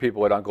with the good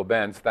people at Uncle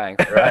Ben's.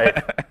 Thanks.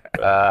 Right.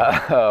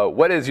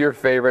 What is your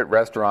favorite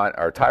restaurant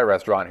or Thai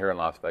restaurant here in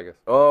Las Vegas?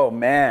 Oh,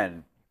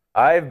 man.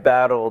 I've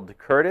battled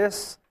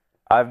Curtis.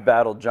 I've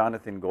battled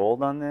Jonathan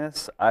Gold on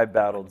this. I've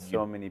battled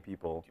so many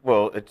people.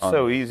 Well, it's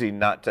so easy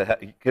not to,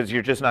 because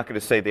you're just not going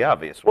to say the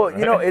obvious one. Well,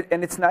 you know,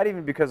 and it's not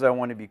even because I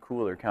want to be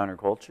cool or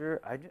counterculture.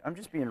 I'm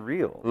just being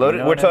real. Lotus, You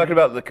know we're what I talking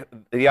mean?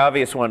 about the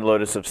obvious one,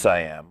 Lotus of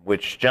Siam,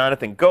 which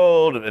Jonathan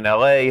Gold in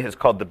L.A. has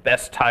called the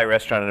best Thai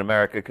restaurant in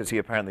America because he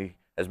apparently,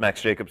 as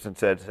Max Jacobson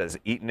said, has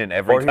eaten in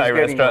every Or he's Thai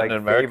getting restaurant like in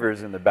America.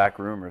 favors in the back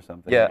room or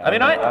something. Yeah, I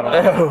mean, I don't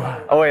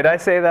know. Oh wait, I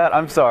say that?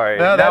 I'm sorry.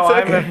 No, now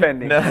that's I'm okay.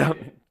 offending. No.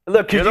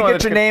 Look, You're could the you one get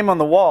that's your name on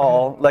the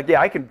wall? Like, yeah,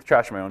 I can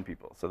trash my own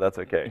people, so that's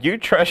okay. You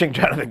trashing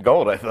Jonathan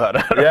Gold, I thought.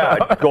 I don't know.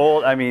 Yeah,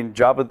 Gold. I mean,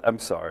 I'm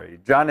sorry,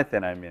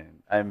 Jonathan. I'm in.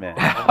 I'm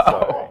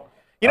sorry.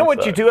 You know I'm what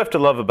you sorry. do have to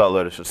love about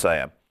Lotus of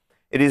Siam?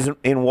 It is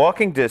in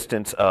walking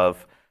distance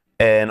of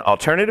an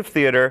alternative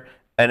theater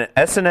an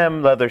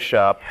S&M leather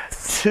shop,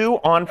 2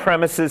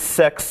 on-premises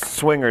sex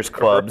swingers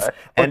clubs,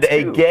 and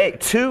a gay,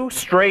 2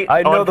 straight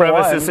I know the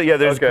on-premises. one. So, yeah,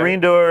 there's Okay.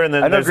 Green Door, and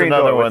then I know there's Green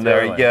another Door. one What's the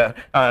there. other one? Yeah,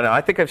 I don't know.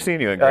 I think I've seen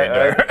you in Green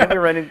Door.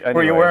 Were you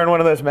anyway. wearing one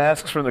of those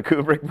masks from the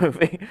Kubrick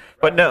movie?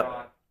 But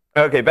no.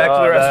 Okay, back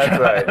to the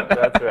restaurant. That's right.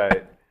 That's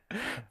right.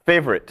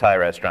 Favorite Thai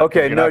restaurant? 'Cause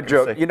Okay, you're no not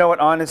gonna joke. say- You know what?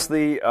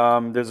 Honestly,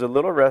 there's a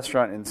little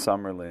restaurant in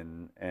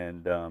Summerlin,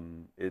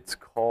 and it's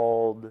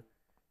called.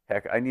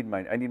 Heck, I need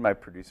my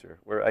producer.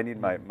 I need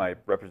my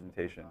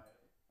representation.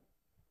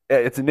 Yeah,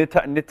 it's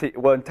a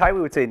well, in Thai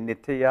we would say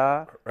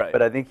Nitya, Right.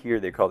 but I think here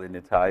they call it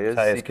Nitaya's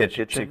Thai's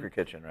Secret Secret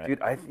Kitchen, right?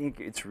 Dude, I think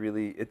it's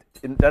really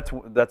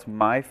that's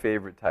my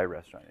favorite Thai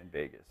restaurant in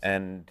Vegas.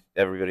 And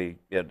everybody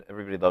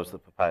loves the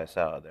papaya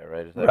salad there,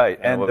 right? Is that Right,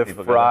 kinda and what the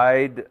people go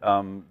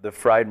there?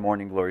 fried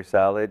morning glory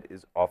salad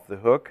is off the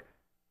hook.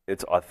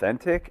 It's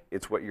authentic.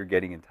 It's what you're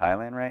getting in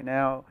Thailand right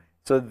now.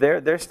 So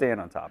they're staying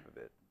on top of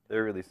it.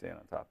 They're really staying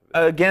on top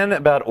of it. Again,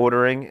 about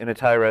ordering in a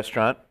Thai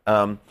restaurant,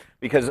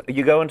 because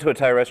you go into a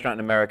Thai restaurant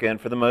in America, and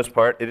for the most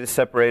part, it is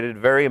separated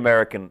very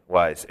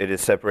American-wise. It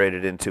is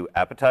separated into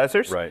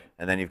appetizers, Right.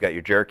 and then you've got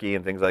your jerky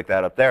and things like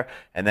that up there,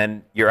 and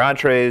then your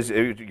entrees,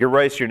 your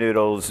rice, your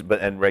noodles,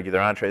 and regular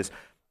entrees,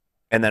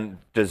 and then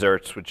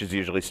desserts, which is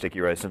usually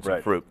sticky rice and some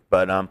Right. fruit.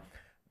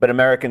 But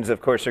Americans,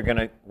 of course, are going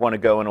to want to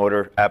go and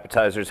order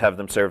appetizers, have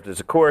them served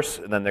as a course,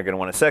 and then they're going to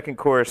want a second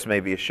course,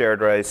 maybe a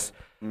shared rice,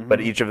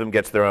 but each of them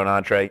gets their own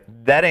entree.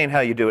 That ain't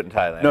how you do it in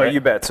Thailand, No, right? you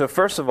bet. So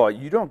first of all,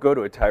 you don't go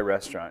to a Thai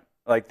restaurant.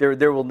 Like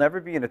there will never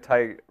be in a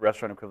Thai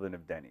restaurant equivalent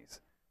of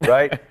Denny's,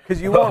 right? Because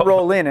you won't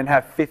roll in and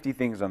have 50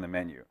 things on the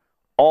menu.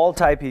 All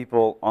Thai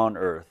people on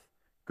earth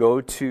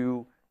go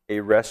to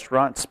a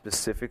restaurant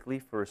specifically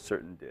for a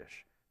certain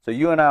dish. So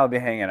you and I will be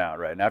hanging out,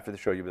 right? And after the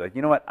show, you'll be like,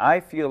 you know what? I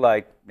feel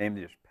like, name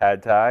the dish,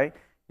 pad Thai.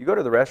 You go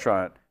to the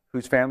restaurant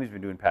whose family's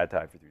been doing pad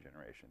Thai for 3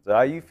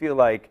 generations. You feel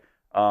like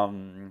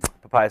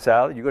papaya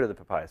salad, you go to the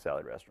papaya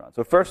salad restaurant.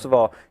 So first of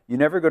all, you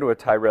never go to a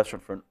Thai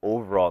restaurant for an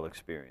overall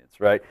experience,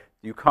 right?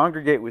 You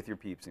congregate with your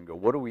peeps and go,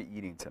 what are we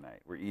eating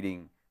tonight? We're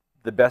eating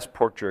the best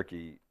pork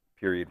jerky,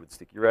 period, with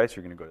sticky rice.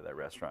 You're going to go to that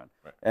restaurant.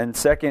 Right. And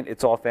second,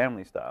 it's all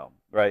family style,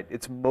 right?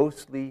 It's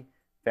mostly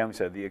family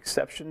style. The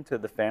exception to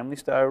the family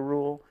style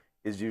rule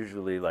is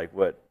usually like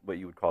what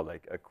you would call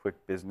like a quick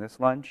business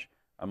lunch.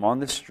 I'm on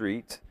the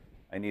street.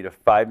 I need a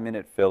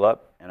 5-minute fill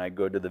up, and I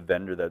go to the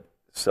vendor that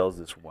sells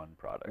this one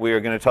product. We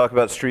are going to talk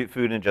about street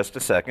food in just a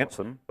second,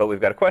 Awesome. but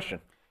we've got a question.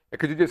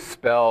 Could you just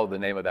spell the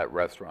name of that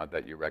restaurant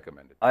that you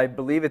recommended? I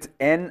believe it's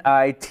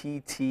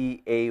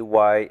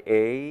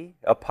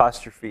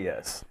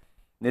Nittaya''S.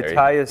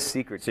 Nitaya's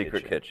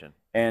Secret Kitchen.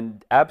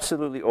 And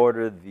absolutely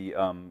order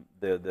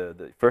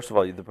the first of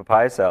all the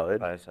papaya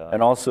salad,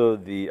 and also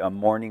the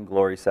morning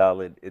glory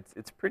salad. It's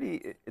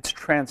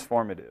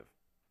transformative.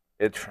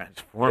 It's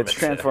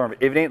transformative.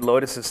 If it ain't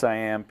Lotus of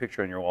Siam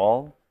picture on your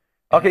wall.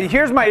 Okay,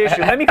 here's my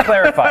issue. Let me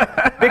clarify,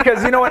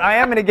 because you know what, I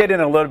am going to get in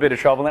a little bit of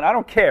trouble, and I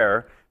don't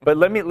care. But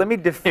let me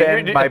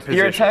defend my position.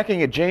 You're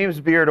attacking a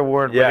James Beard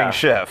Award-winning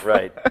chef.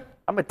 Right.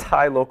 I'm a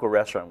Thai local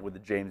restaurant with a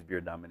James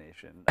Beard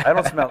nomination. I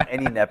don't smell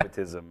any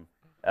nepotism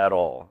at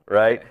all,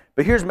 right?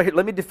 But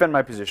let me defend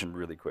my position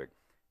really quick.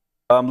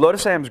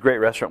 Lotus Siam's great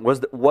restaurant,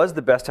 was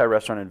the best Thai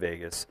restaurant in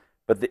Vegas,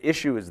 but the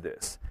issue is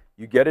this.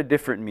 You get a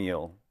different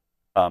meal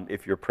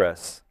if you're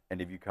press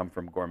and if you come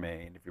from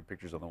gourmet and if your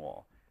picture's on the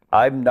wall.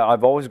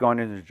 I've always gone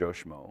into Joe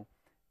Schmo,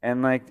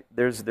 and like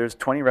there's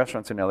 20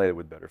 restaurants in LA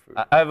with better food.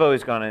 I've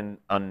always gone in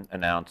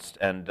unannounced,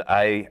 and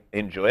I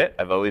enjoy it.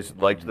 I've always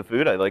liked the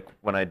food. I like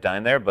when I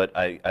dine there, but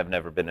I've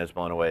never been as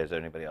blown away as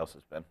anybody else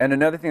has been. And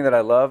another thing that I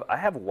love, I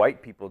have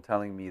white people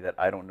telling me that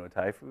I don't know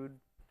Thai food.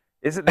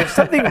 There's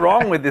something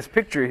wrong with this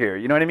picture here?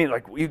 You know what I mean?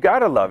 Like, you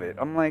gotta love it.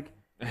 I'm like,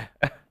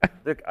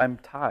 look, I'm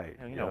Thai.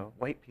 You know,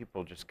 white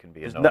people just can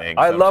be annoying.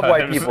 I love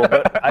white sometimes. people,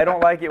 but I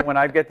don't like it when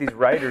I get these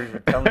writers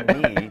telling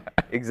me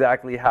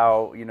exactly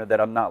how,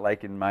 that I'm not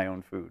liking my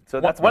own food. So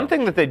that's one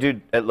thing that they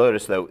do at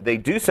Lotus, though. They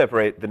do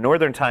separate. The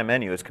Northern Thai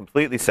menu is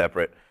completely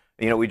separate.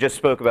 We just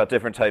spoke about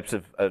different types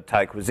of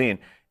Thai cuisine.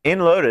 In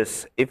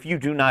Lotus, if you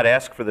do not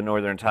ask for the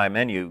Northern Thai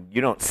menu,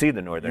 you don't see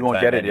the Northern Thai menu. You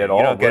won't get it at all.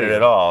 You don't get it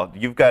at all.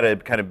 You've got to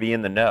kind of be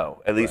in the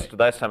know. At least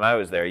last time I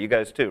was there. You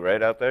guys too,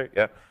 right, out there?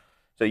 Yeah.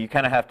 So you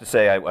kind of have to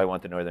say, I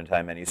want the Northern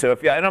Thai menu. So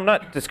and I'm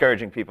not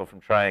discouraging people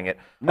from trying it.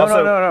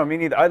 No, me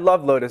neither. I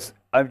love Lotus.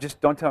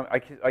 Don't tell me,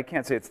 I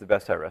can't say it's the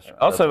best Thai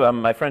restaurant. Also,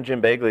 my friend Jim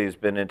Bagley has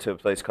been into a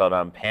place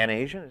called Pan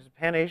Asian. Is it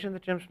Pan Asian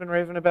that Jim's been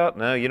raving about?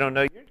 No, you don't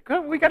know.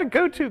 We got a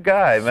go-to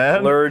guy, man.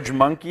 Splurge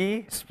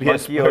Monkey?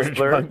 Yes, Splurge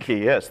Monkey,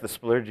 yes, the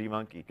Splurgy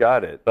Monkey.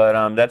 Got it.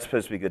 But that's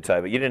supposed to be good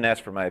Thai. But you didn't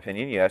ask for my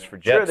opinion. You asked for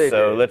Jet. Sure they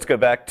so did. let's go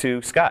back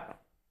to Scott.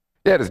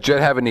 Yeah, does Jet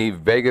have any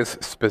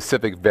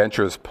Vegas-specific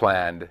ventures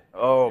planned?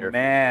 Oh,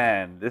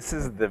 man, this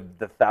is the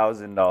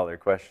 $1,000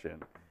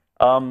 question.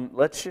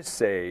 Let's just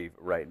say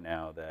right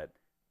now that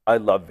I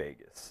love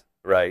Vegas,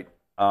 right?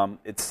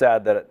 It's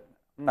sad that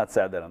I'm not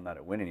sad that I'm not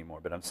at Wynn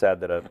anymore, but I'm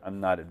sad that I'm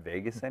not at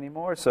Vegas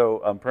anymore. So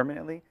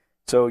permanently.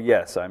 So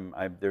yes,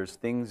 there's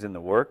things in the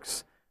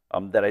works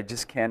that I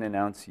just can't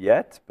announce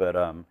yet. But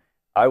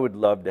I would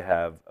love to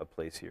have a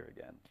place here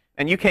again.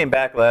 And you came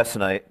back last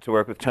night to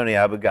work with Tony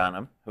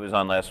Abou-Ganim, who was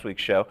on last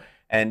week's show,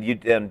 and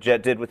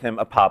Jet did with him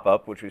a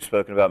pop-up, which we've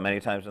spoken about many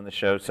times on the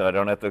show, so I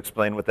don't have to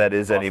explain what that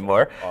is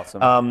anymore.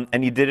 Awesome.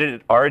 And you did it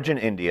at Origin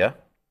India,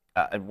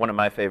 one of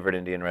my favorite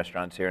Indian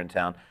restaurants here in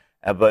town.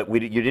 But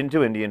you didn't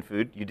do Indian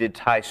food, you did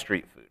Thai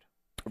street food.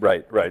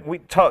 Right.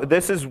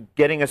 This is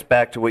getting us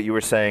back to what you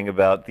were saying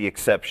about the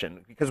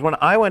exception. Because when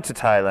I went to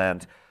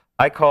Thailand,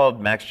 I called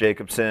Max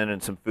Jacobson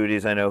and some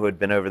foodies I know who had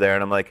been over there,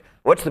 and I'm like,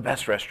 what's the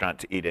best restaurant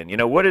to eat in? You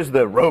know, what is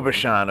the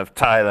Robichon of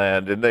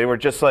Thailand? And they were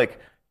just like,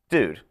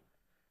 dude,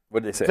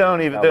 what did they say?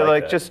 don't even. They're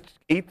like, just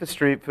eat the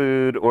street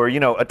food, or, you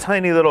know, a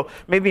tiny little,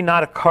 maybe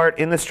not a cart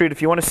in the street.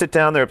 If you want to sit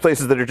down, there are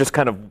places that are just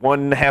kind of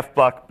 1.5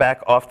 block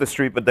back off the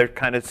street, but they're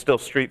kind of still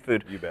street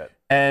food. You bet.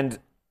 And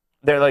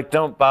they're like,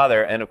 don't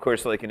bother. And of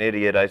course, like an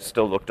idiot, I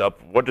still looked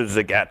up, what does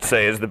Zagat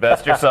say is the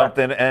best or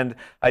something? And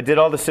I did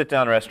all the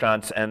sit-down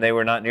restaurants, and they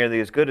were not nearly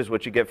as good as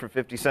what you get for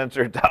 50 cents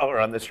or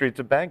 $1 on the streets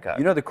of Bangkok.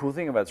 You know, the cool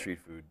thing about street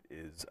food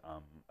is,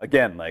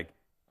 again, like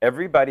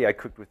everybody I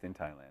cooked with in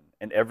Thailand,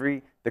 and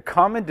the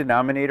common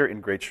denominator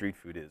in great street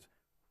food is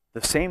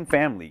the same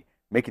family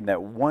making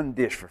that one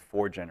dish for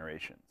 4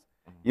 generations.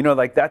 You know,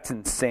 like that's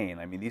insane.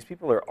 I mean, these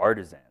people are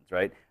artisans,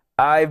 right?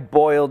 I've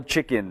boiled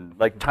chicken,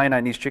 like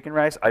Hainanese chicken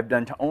rice. I've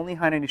done only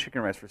Hainanese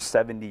chicken rice for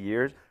 70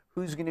 years.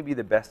 Who's going to be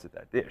the best at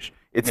that dish?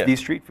 It's these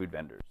street food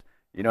vendors.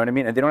 You know what I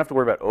mean? And they don't have to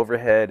worry about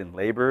overhead and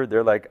labor.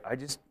 They're like,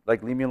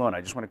 leave me alone.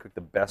 I just want to cook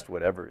the best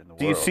whatever in the world.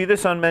 Do you see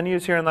this on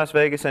menus here in Las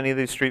Vegas, any of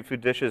these street food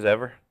dishes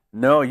ever?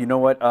 No, you know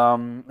what?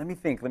 Let me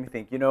think.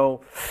 You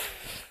know,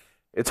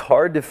 it's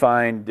hard to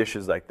find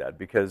dishes like that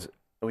because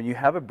when you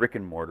have a brick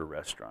and mortar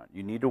restaurant,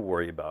 you need to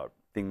worry about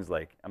things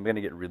like, I'm going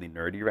to get really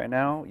nerdy right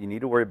now. You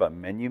need to worry about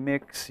menu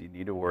mix. You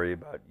need to worry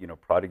about, you know,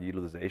 product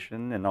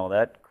utilization and all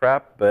that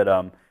crap.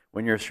 But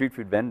when you're a street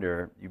food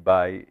vendor, you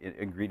buy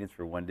ingredients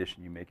for one dish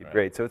and you make it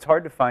great. So it's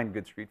hard to find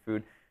good street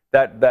food.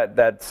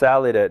 That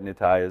salad at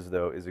Nitaya's,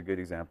 though, is a good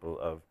example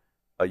of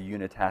a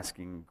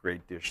unitasking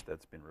great dish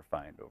that's been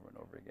refined over and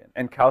over again.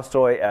 And khao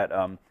soi at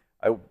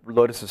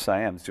Lotus of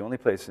Siam is the only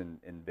place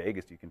in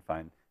Vegas you can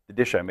find the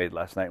dish I made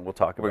last night, and we'll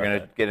talk about it. We're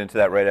going to get into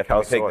that right after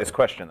we take this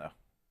question, though.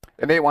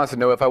 And Nate wants to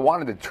know, if I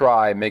wanted to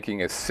try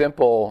making a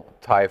simple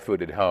Thai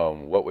food at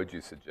home, what would you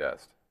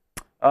suggest?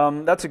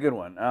 That's a good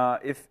one.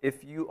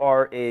 If you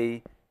are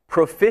a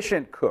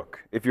proficient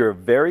cook, if you're a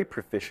very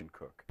proficient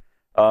cook,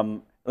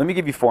 let me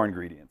give you 4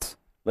 ingredients.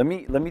 Let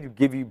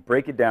me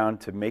break it down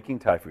to making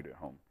Thai food at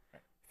home.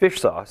 Fish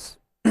sauce.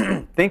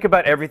 Think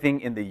about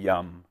everything in the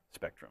yum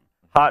spectrum.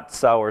 Hot,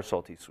 sour,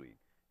 salty, sweet.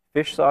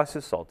 Fish sauce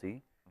is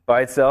salty.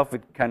 By itself,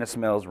 it kind of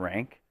smells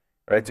rank.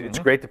 Right, so it's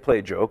great to play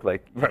a joke,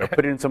 like you know,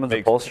 put it in someone's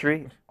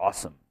upholstery.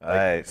 Awesome.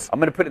 Nice. I'm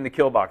going to put it in the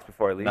kill box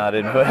before I leave.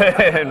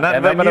 And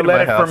I'm going to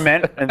let it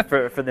ferment and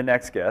for the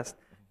next guest.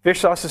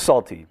 Fish sauce is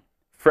salty.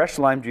 Fresh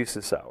lime juice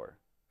is sour.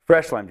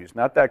 Fresh lime juice,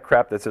 not that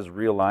crap that says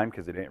real lime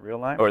because it ain't real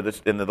lime. Or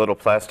this in the little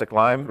plastic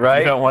lime. Right.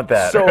 You don't want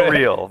that. So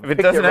real. If it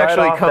doesn't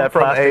actually come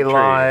from a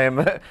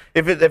lime,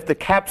 if the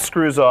cap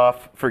screws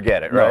off,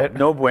 forget it. Right.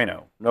 No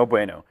bueno. No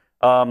bueno.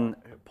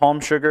 Palm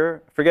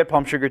sugar. Forget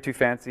palm sugar, too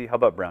fancy. How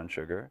about brown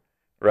sugar?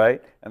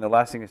 Right? And the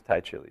last thing is Thai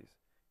chilies.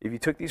 If you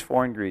took these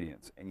 4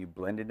 ingredients and you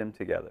blended them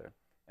together,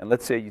 and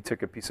let's say you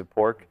took a piece of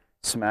pork,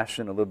 smashed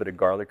in a little bit of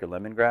garlic or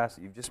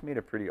lemongrass, you've just made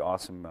a pretty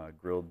awesome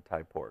grilled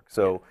Thai pork.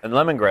 So, and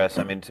lemongrass,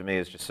 I mean, to me,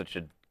 is just such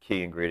a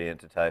key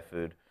ingredient to Thai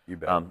food. You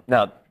bet.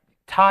 Now,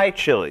 Thai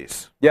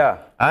chilies. Yeah.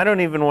 I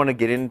don't even want to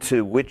get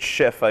into which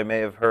chef I may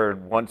have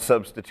heard once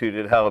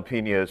substituted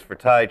jalapenos for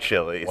Thai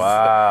chilies.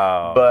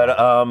 Wow. But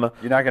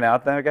you're not going to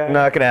out that guy?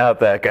 Not going to out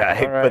that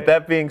guy. All right. But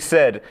that being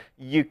said,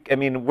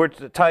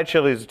 Thai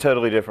chili is a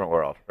totally different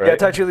world, right? Yeah,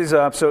 Thai chilies.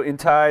 So in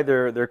Thai,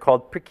 they're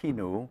called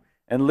prikinu,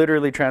 and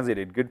literally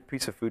translated, good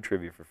piece of food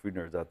trivia for food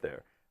nerds out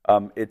there.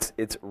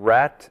 It's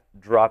rat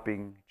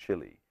dropping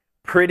chili.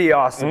 Pretty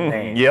awesome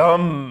name.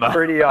 Yum.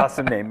 Pretty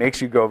awesome name.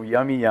 Makes you go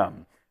yummy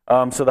yum.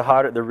 So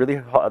they're really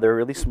hot, they're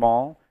really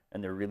small,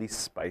 and they're really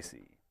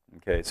spicy.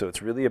 Okay, so it's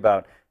really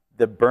about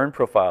the burn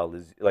profile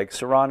is like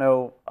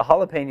Serrano. A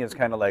jalapeno is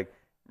kind of like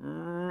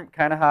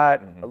kind of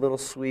hot, a little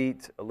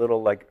sweet, a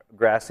little like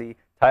grassy.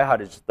 Thai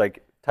hot is just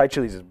like Thai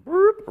chilies is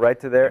right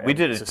to there. We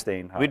did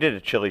sustained hot. We did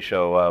a chili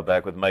show a while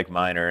back with Mike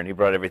Miner, and he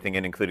brought everything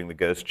in, including the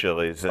ghost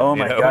chilies. And, oh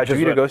my God! Did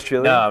you eat a ghost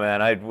chili? No,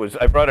 man. I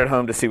brought it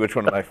home to see which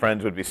one of my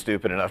friends would be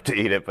stupid enough to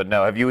eat it. But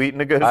no, have you eaten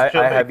a ghost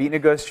chili? I have eaten a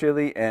ghost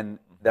chili, and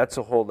that's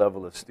a whole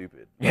level of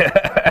stupid. Yeah.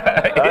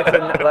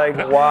 Like,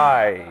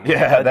 why?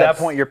 Yeah. At that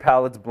point, your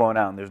palate's blown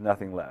out and there's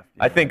nothing left.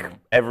 I think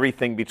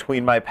everything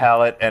between my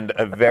palate and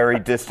a very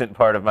distant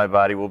part of my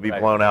body will be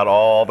blown out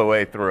all the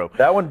way through.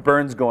 That one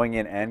burns going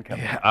in and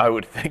coming out. I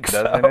would think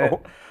Doesn't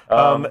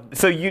so. it?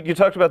 So you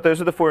talked about those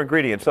are the 4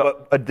 ingredients.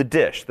 So the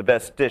dish, the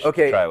best dish to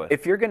try with.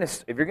 If you're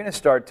gonna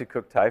start to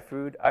cook Thai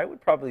food, I would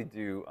probably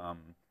do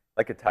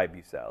like a Thai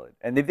beef salad.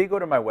 And if they go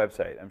to my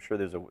website, I'm sure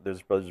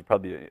there's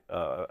probably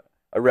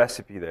a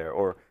recipe there,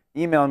 or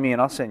email me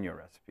and I'll send you a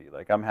recipe.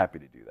 Like, I'm happy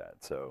to do that.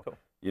 So,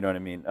 You know what I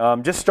mean?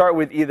 Just start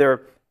with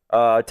either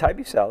Thai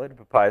beef salad,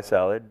 papaya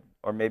salad,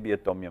 or maybe a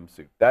tom yum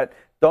soup. That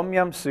tom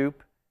yum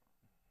soup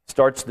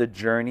starts the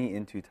journey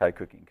into Thai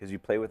cooking because you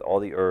play with all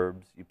the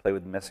herbs, you play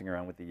with messing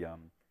around with the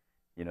yum.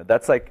 You know,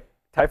 that's like,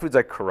 Thai food's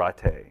like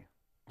karate,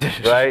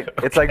 right?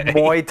 It's like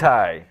Muay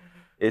Thai.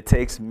 It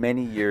takes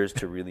many years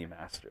to really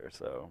master,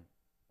 so.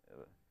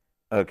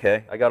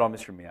 Okay. I got all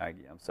Mr.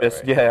 Miyagi, I'm sorry.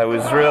 Yeah, it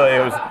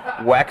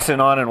was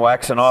waxing on and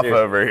waxing off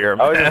Seriously. over here.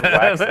 I was just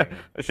waxing. I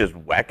was just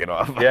whacking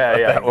off. Yeah,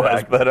 that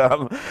was. exactly.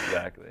 But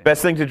Exactly.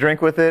 best thing to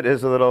drink with it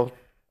is a little.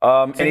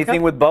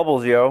 Anything with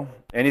bubbles, yo.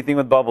 Anything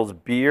with bubbles.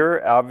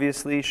 Beer,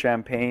 obviously,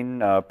 champagne,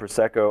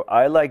 prosecco.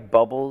 I like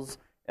bubbles,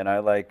 and I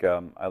like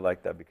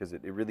that because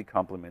it really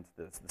complements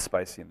the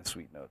spicy and the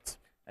sweet notes.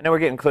 I know we're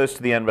getting close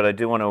to the end, but I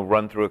do want to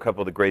run through a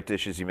couple of the great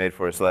dishes you made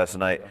for us last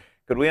night.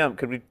 Could we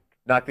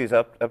knock these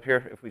up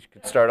here? If we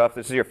could start off,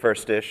 this is your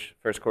first dish,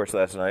 first course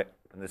last night,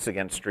 and this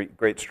again,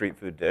 great street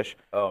food dish.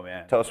 Oh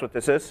man! Tell us what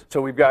this is.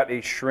 So we've got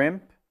a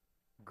shrimp,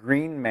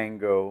 green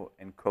mango,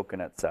 and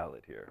coconut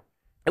salad here.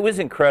 It was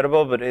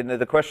incredible, but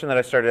the question that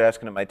I started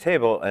asking at my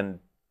table, and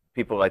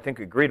people I think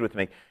agreed with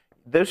me,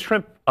 those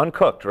shrimp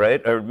uncooked,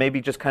 right? Or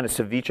maybe just kind of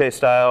ceviche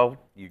style.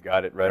 You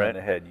got it right on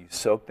the head. You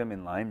soak them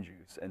in lime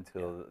juice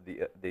until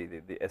the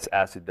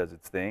acid does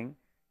its thing,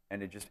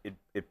 and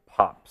it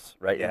pops,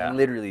 right? Yeah. And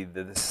literally,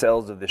 the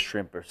cells of the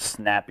shrimp are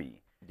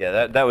snappy.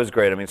 Yeah, that was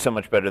great. I mean, so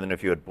much better than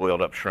if you had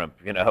boiled up shrimp,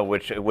 you know,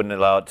 which it wouldn't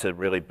allow it to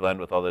really blend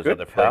with all those Good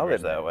other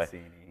flavors palate, that way.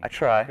 Mancini. I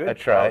try. Good I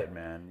try. palate,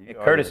 man. You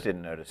Curtis are-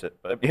 didn't notice it,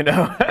 but you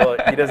know. Well,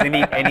 he doesn't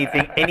eat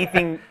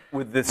anything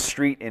with the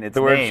street in its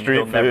the word name. street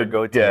He'll food. never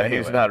go to. Yeah, anyway.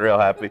 he's not real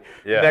happy.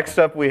 Yeah. Next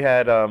up, we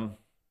had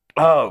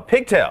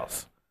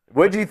pigtails.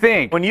 What'd you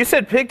think? When you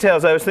said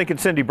pigtails, I was thinking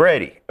Cindy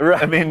Brady.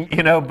 Right. I mean,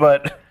 you know,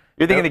 but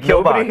You're thinking the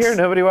kill nobody box. here,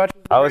 nobody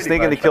watches. I was Brady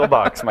thinking the Bunch. kill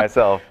box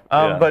myself.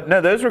 Yeah. But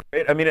no, those were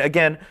great. I mean,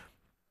 again,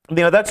 you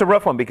know, that's a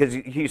rough one because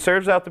he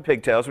serves out the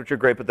pigtails, which are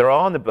great, but they're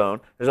all on the bone.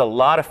 There's a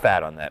lot of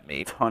fat on that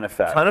meat. Ton of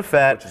fat. Ton of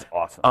fat. Which is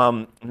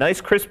awesome. Nice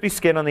crispy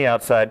skin on the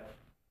outside.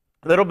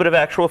 A little bit of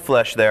actual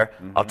flesh there.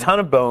 A ton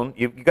of bone.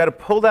 You got to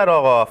pull that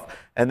all off,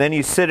 and then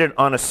you sit it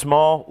on a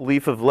small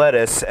leaf of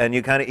lettuce, and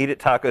you kind of eat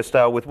it taco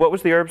style with what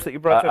was the herbs that you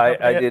brought to I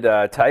accompany it?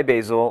 did Thai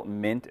basil,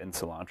 mint, and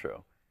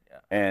cilantro. Yeah.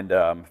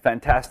 And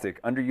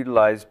fantastic,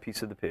 underutilized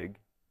piece of the pig,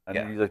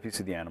 underutilized piece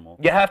of the animal.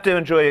 You have to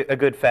enjoy a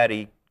good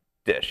fatty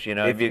dish, you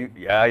know.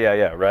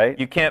 Right?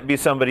 You can't be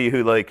somebody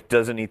who like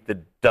doesn't eat the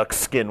duck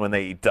skin when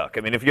they eat duck.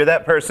 I mean, if you're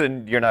that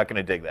person, you're not going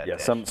to dig that. Yeah,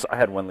 dish. I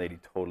had one lady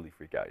totally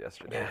freak out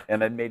yesterday,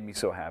 and that made me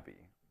so happy.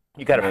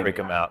 You got to freak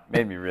them out.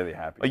 Made me really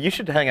happy. Well, you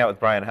should hang out with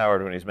Brian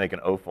Howard when he's making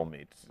offal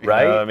meats. You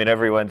Right? know? I mean,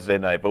 every Wednesday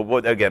night.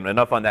 But again,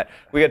 enough on that.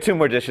 We got two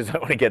more dishes I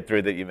want to get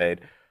through that you made.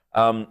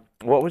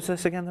 What was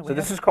this again? So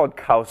this is called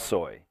khao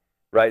soi,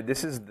 right?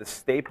 This is the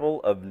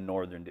staple of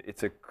northern.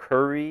 It's a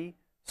curry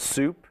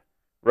soup,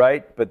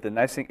 right? But the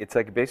nice thing, it's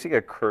like basically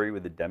a curry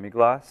with a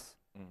demi-glace.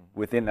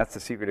 Within, that's the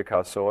secret of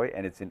khao soi,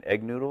 and it's in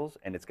egg noodles,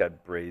 and it's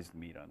got braised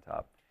meat on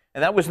top.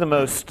 And that was the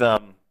most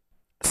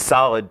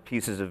solid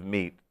pieces of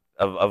meat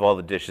of all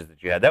the dishes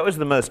that you had. That was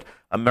the most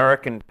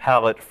American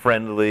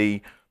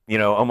palate-friendly, you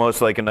know, almost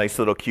like a nice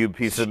little cube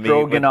piece of meat.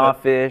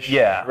 Stroganoff-ish,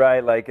 Yeah.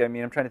 right? Like, I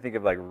mean, I'm trying to think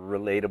of like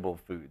relatable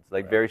foods,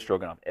 like very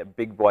stroganoff.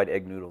 Big white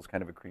egg noodles,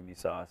 kind of a creamy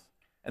sauce.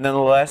 And then the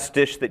last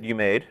dish that you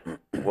made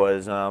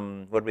was,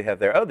 what did we have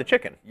there? Oh, the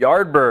chicken.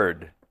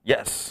 Yardbird.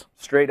 Yes.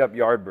 Straight up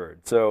Yardbird.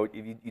 So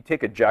if you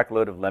take a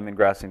jackload of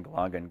lemongrass and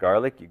galanga and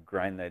garlic, you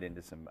grind that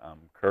into some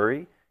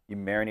curry, you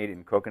marinate it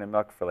in coconut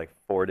milk for like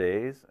 4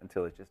 days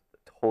until it just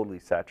totally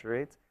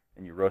saturates,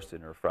 and you roast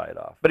it or fry it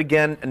off. But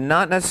again,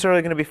 not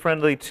necessarily going to be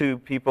friendly to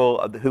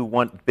people who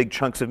want big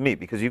chunks of meat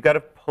because you've got to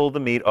pull the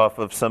meat off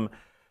of some,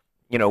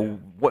 you know,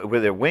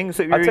 were there wings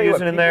that you I'll were tell you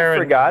using what, in there?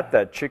 people forgot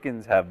that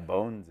chickens have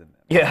bones in them.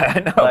 Yeah, I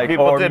know. Like,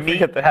 people or did meat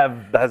forget that.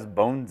 has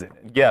bones in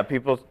it. Yeah,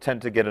 people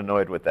tend to get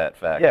annoyed with that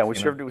fact. Yeah, we you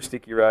know. served it with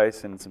sticky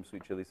rice and some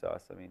sweet chili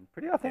sauce. I mean,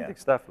 pretty authentic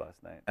stuff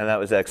last night. And that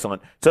was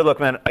excellent. So look,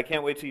 man, I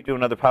can't wait till you do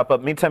another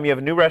pop-up. Meantime, you have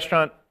a new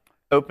restaurant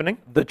opening.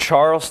 The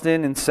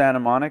Charleston in Santa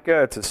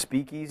Monica, it's a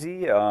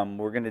speakeasy.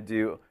 We're going to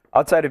do,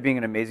 outside of being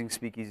an amazing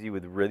speakeasy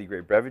with really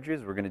great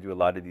beverages, we're going to do a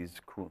lot of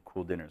these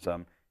cool dinners.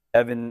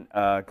 Evan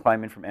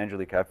Kleiman from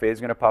Angelique Cafe is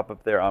going to pop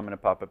up there. I'm going to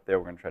pop up there.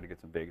 We're going to try to get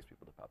some Vegas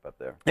people to pop up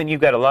there. And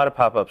you've got a lot of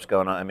pop-ups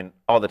going on. I mean,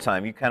 all the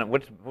time. You kind of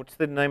what's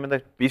the name of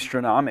the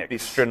Bistronomics.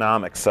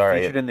 Bistronomics?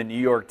 Sorry, Featured in the New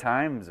York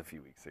Times a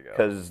few weeks ago.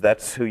 because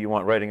that's who you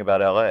want writing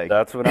about LA.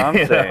 That's what I'm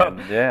You saying.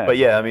 know? Yeah. But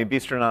yeah, I mean,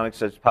 Bistronomics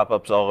does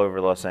pop-ups all over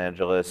Los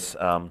Angeles.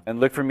 And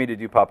look for me to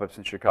do pop-ups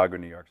in Chicago,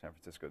 New York, San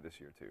Francisco this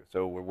year too.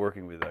 So we're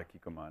working with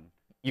Kikoman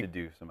to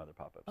do some other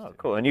pop-ups. Oh, too.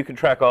 cool. And you can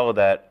track all of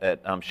that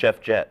at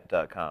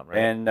chefjet.com, right?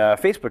 And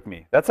Facebook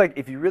me. That's like,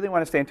 if you really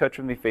want to stay in touch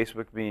with me,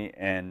 Facebook me,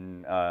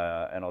 and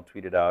I'll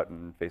tweet it out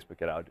and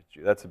Facebook it out at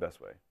you. That's the best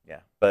way.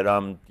 Yeah, but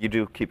you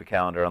do keep a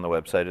calendar on the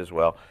website as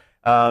well.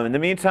 In the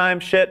meantime,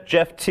 Jeff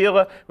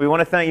Tila, we want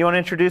to thank you. Want to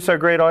introduce our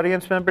great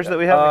audience members that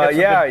we have? We got some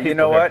Yeah, good you people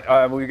know here.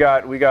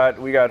 what?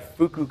 We got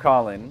Fuku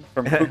Colin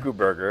from Fuku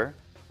Burger,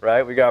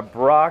 right? We got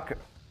Brock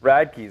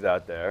Radke's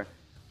out there,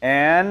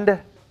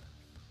 and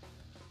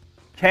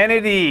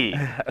Kennedy,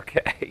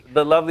 Okay.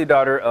 the lovely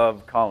daughter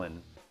of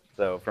Colin,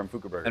 so from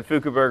Fuka Burger. And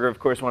Fuka Burger, of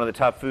course, one of the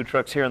top food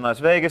trucks here in Las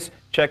Vegas.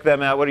 Check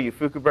them out. What are you,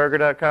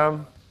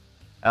 fukaburger.com?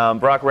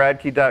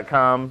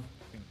 BrockRadke.com.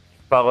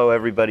 Follow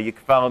everybody. You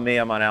can follow me.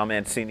 I'm on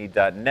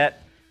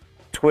almancini.net.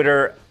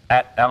 Twitter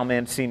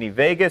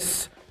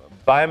 @AlmanciniVegas.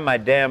 Buy my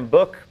damn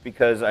book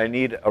because I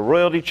need a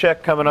royalty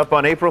check coming up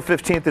on April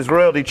 15th is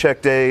royalty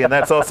check day, and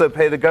that's also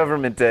pay the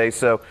government day.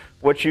 So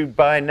what you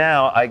buy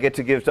now, I get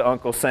to give to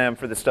Uncle Sam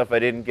for the stuff I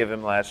didn't give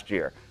him last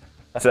year.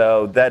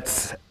 So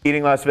that's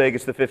Eating Las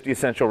Vegas, the 50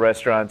 Essential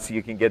Restaurants.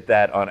 You can get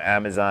that on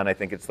Amazon. I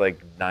think it's like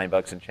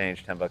 $9 and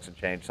change, $10 and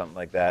change, something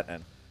like that.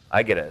 And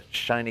I get a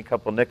shiny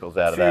couple nickels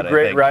out of that. Two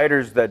great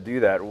writers that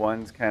do that.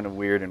 One's kind of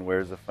weird and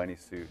wears a funny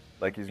suit,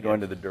 like he's going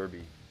to the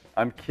Derby.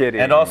 I'm kidding.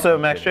 And also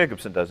Max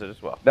Jacobson does it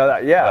as well. No,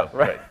 yeah, Oh,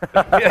 right.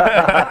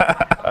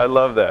 I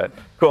love that.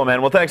 Cool, man.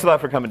 Well, thanks a lot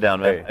for coming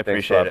down, man. Hey, I thanks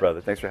appreciate a lot, it.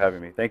 brother. Thanks for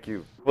having me. Thank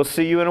you. We'll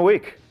see you in a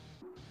week.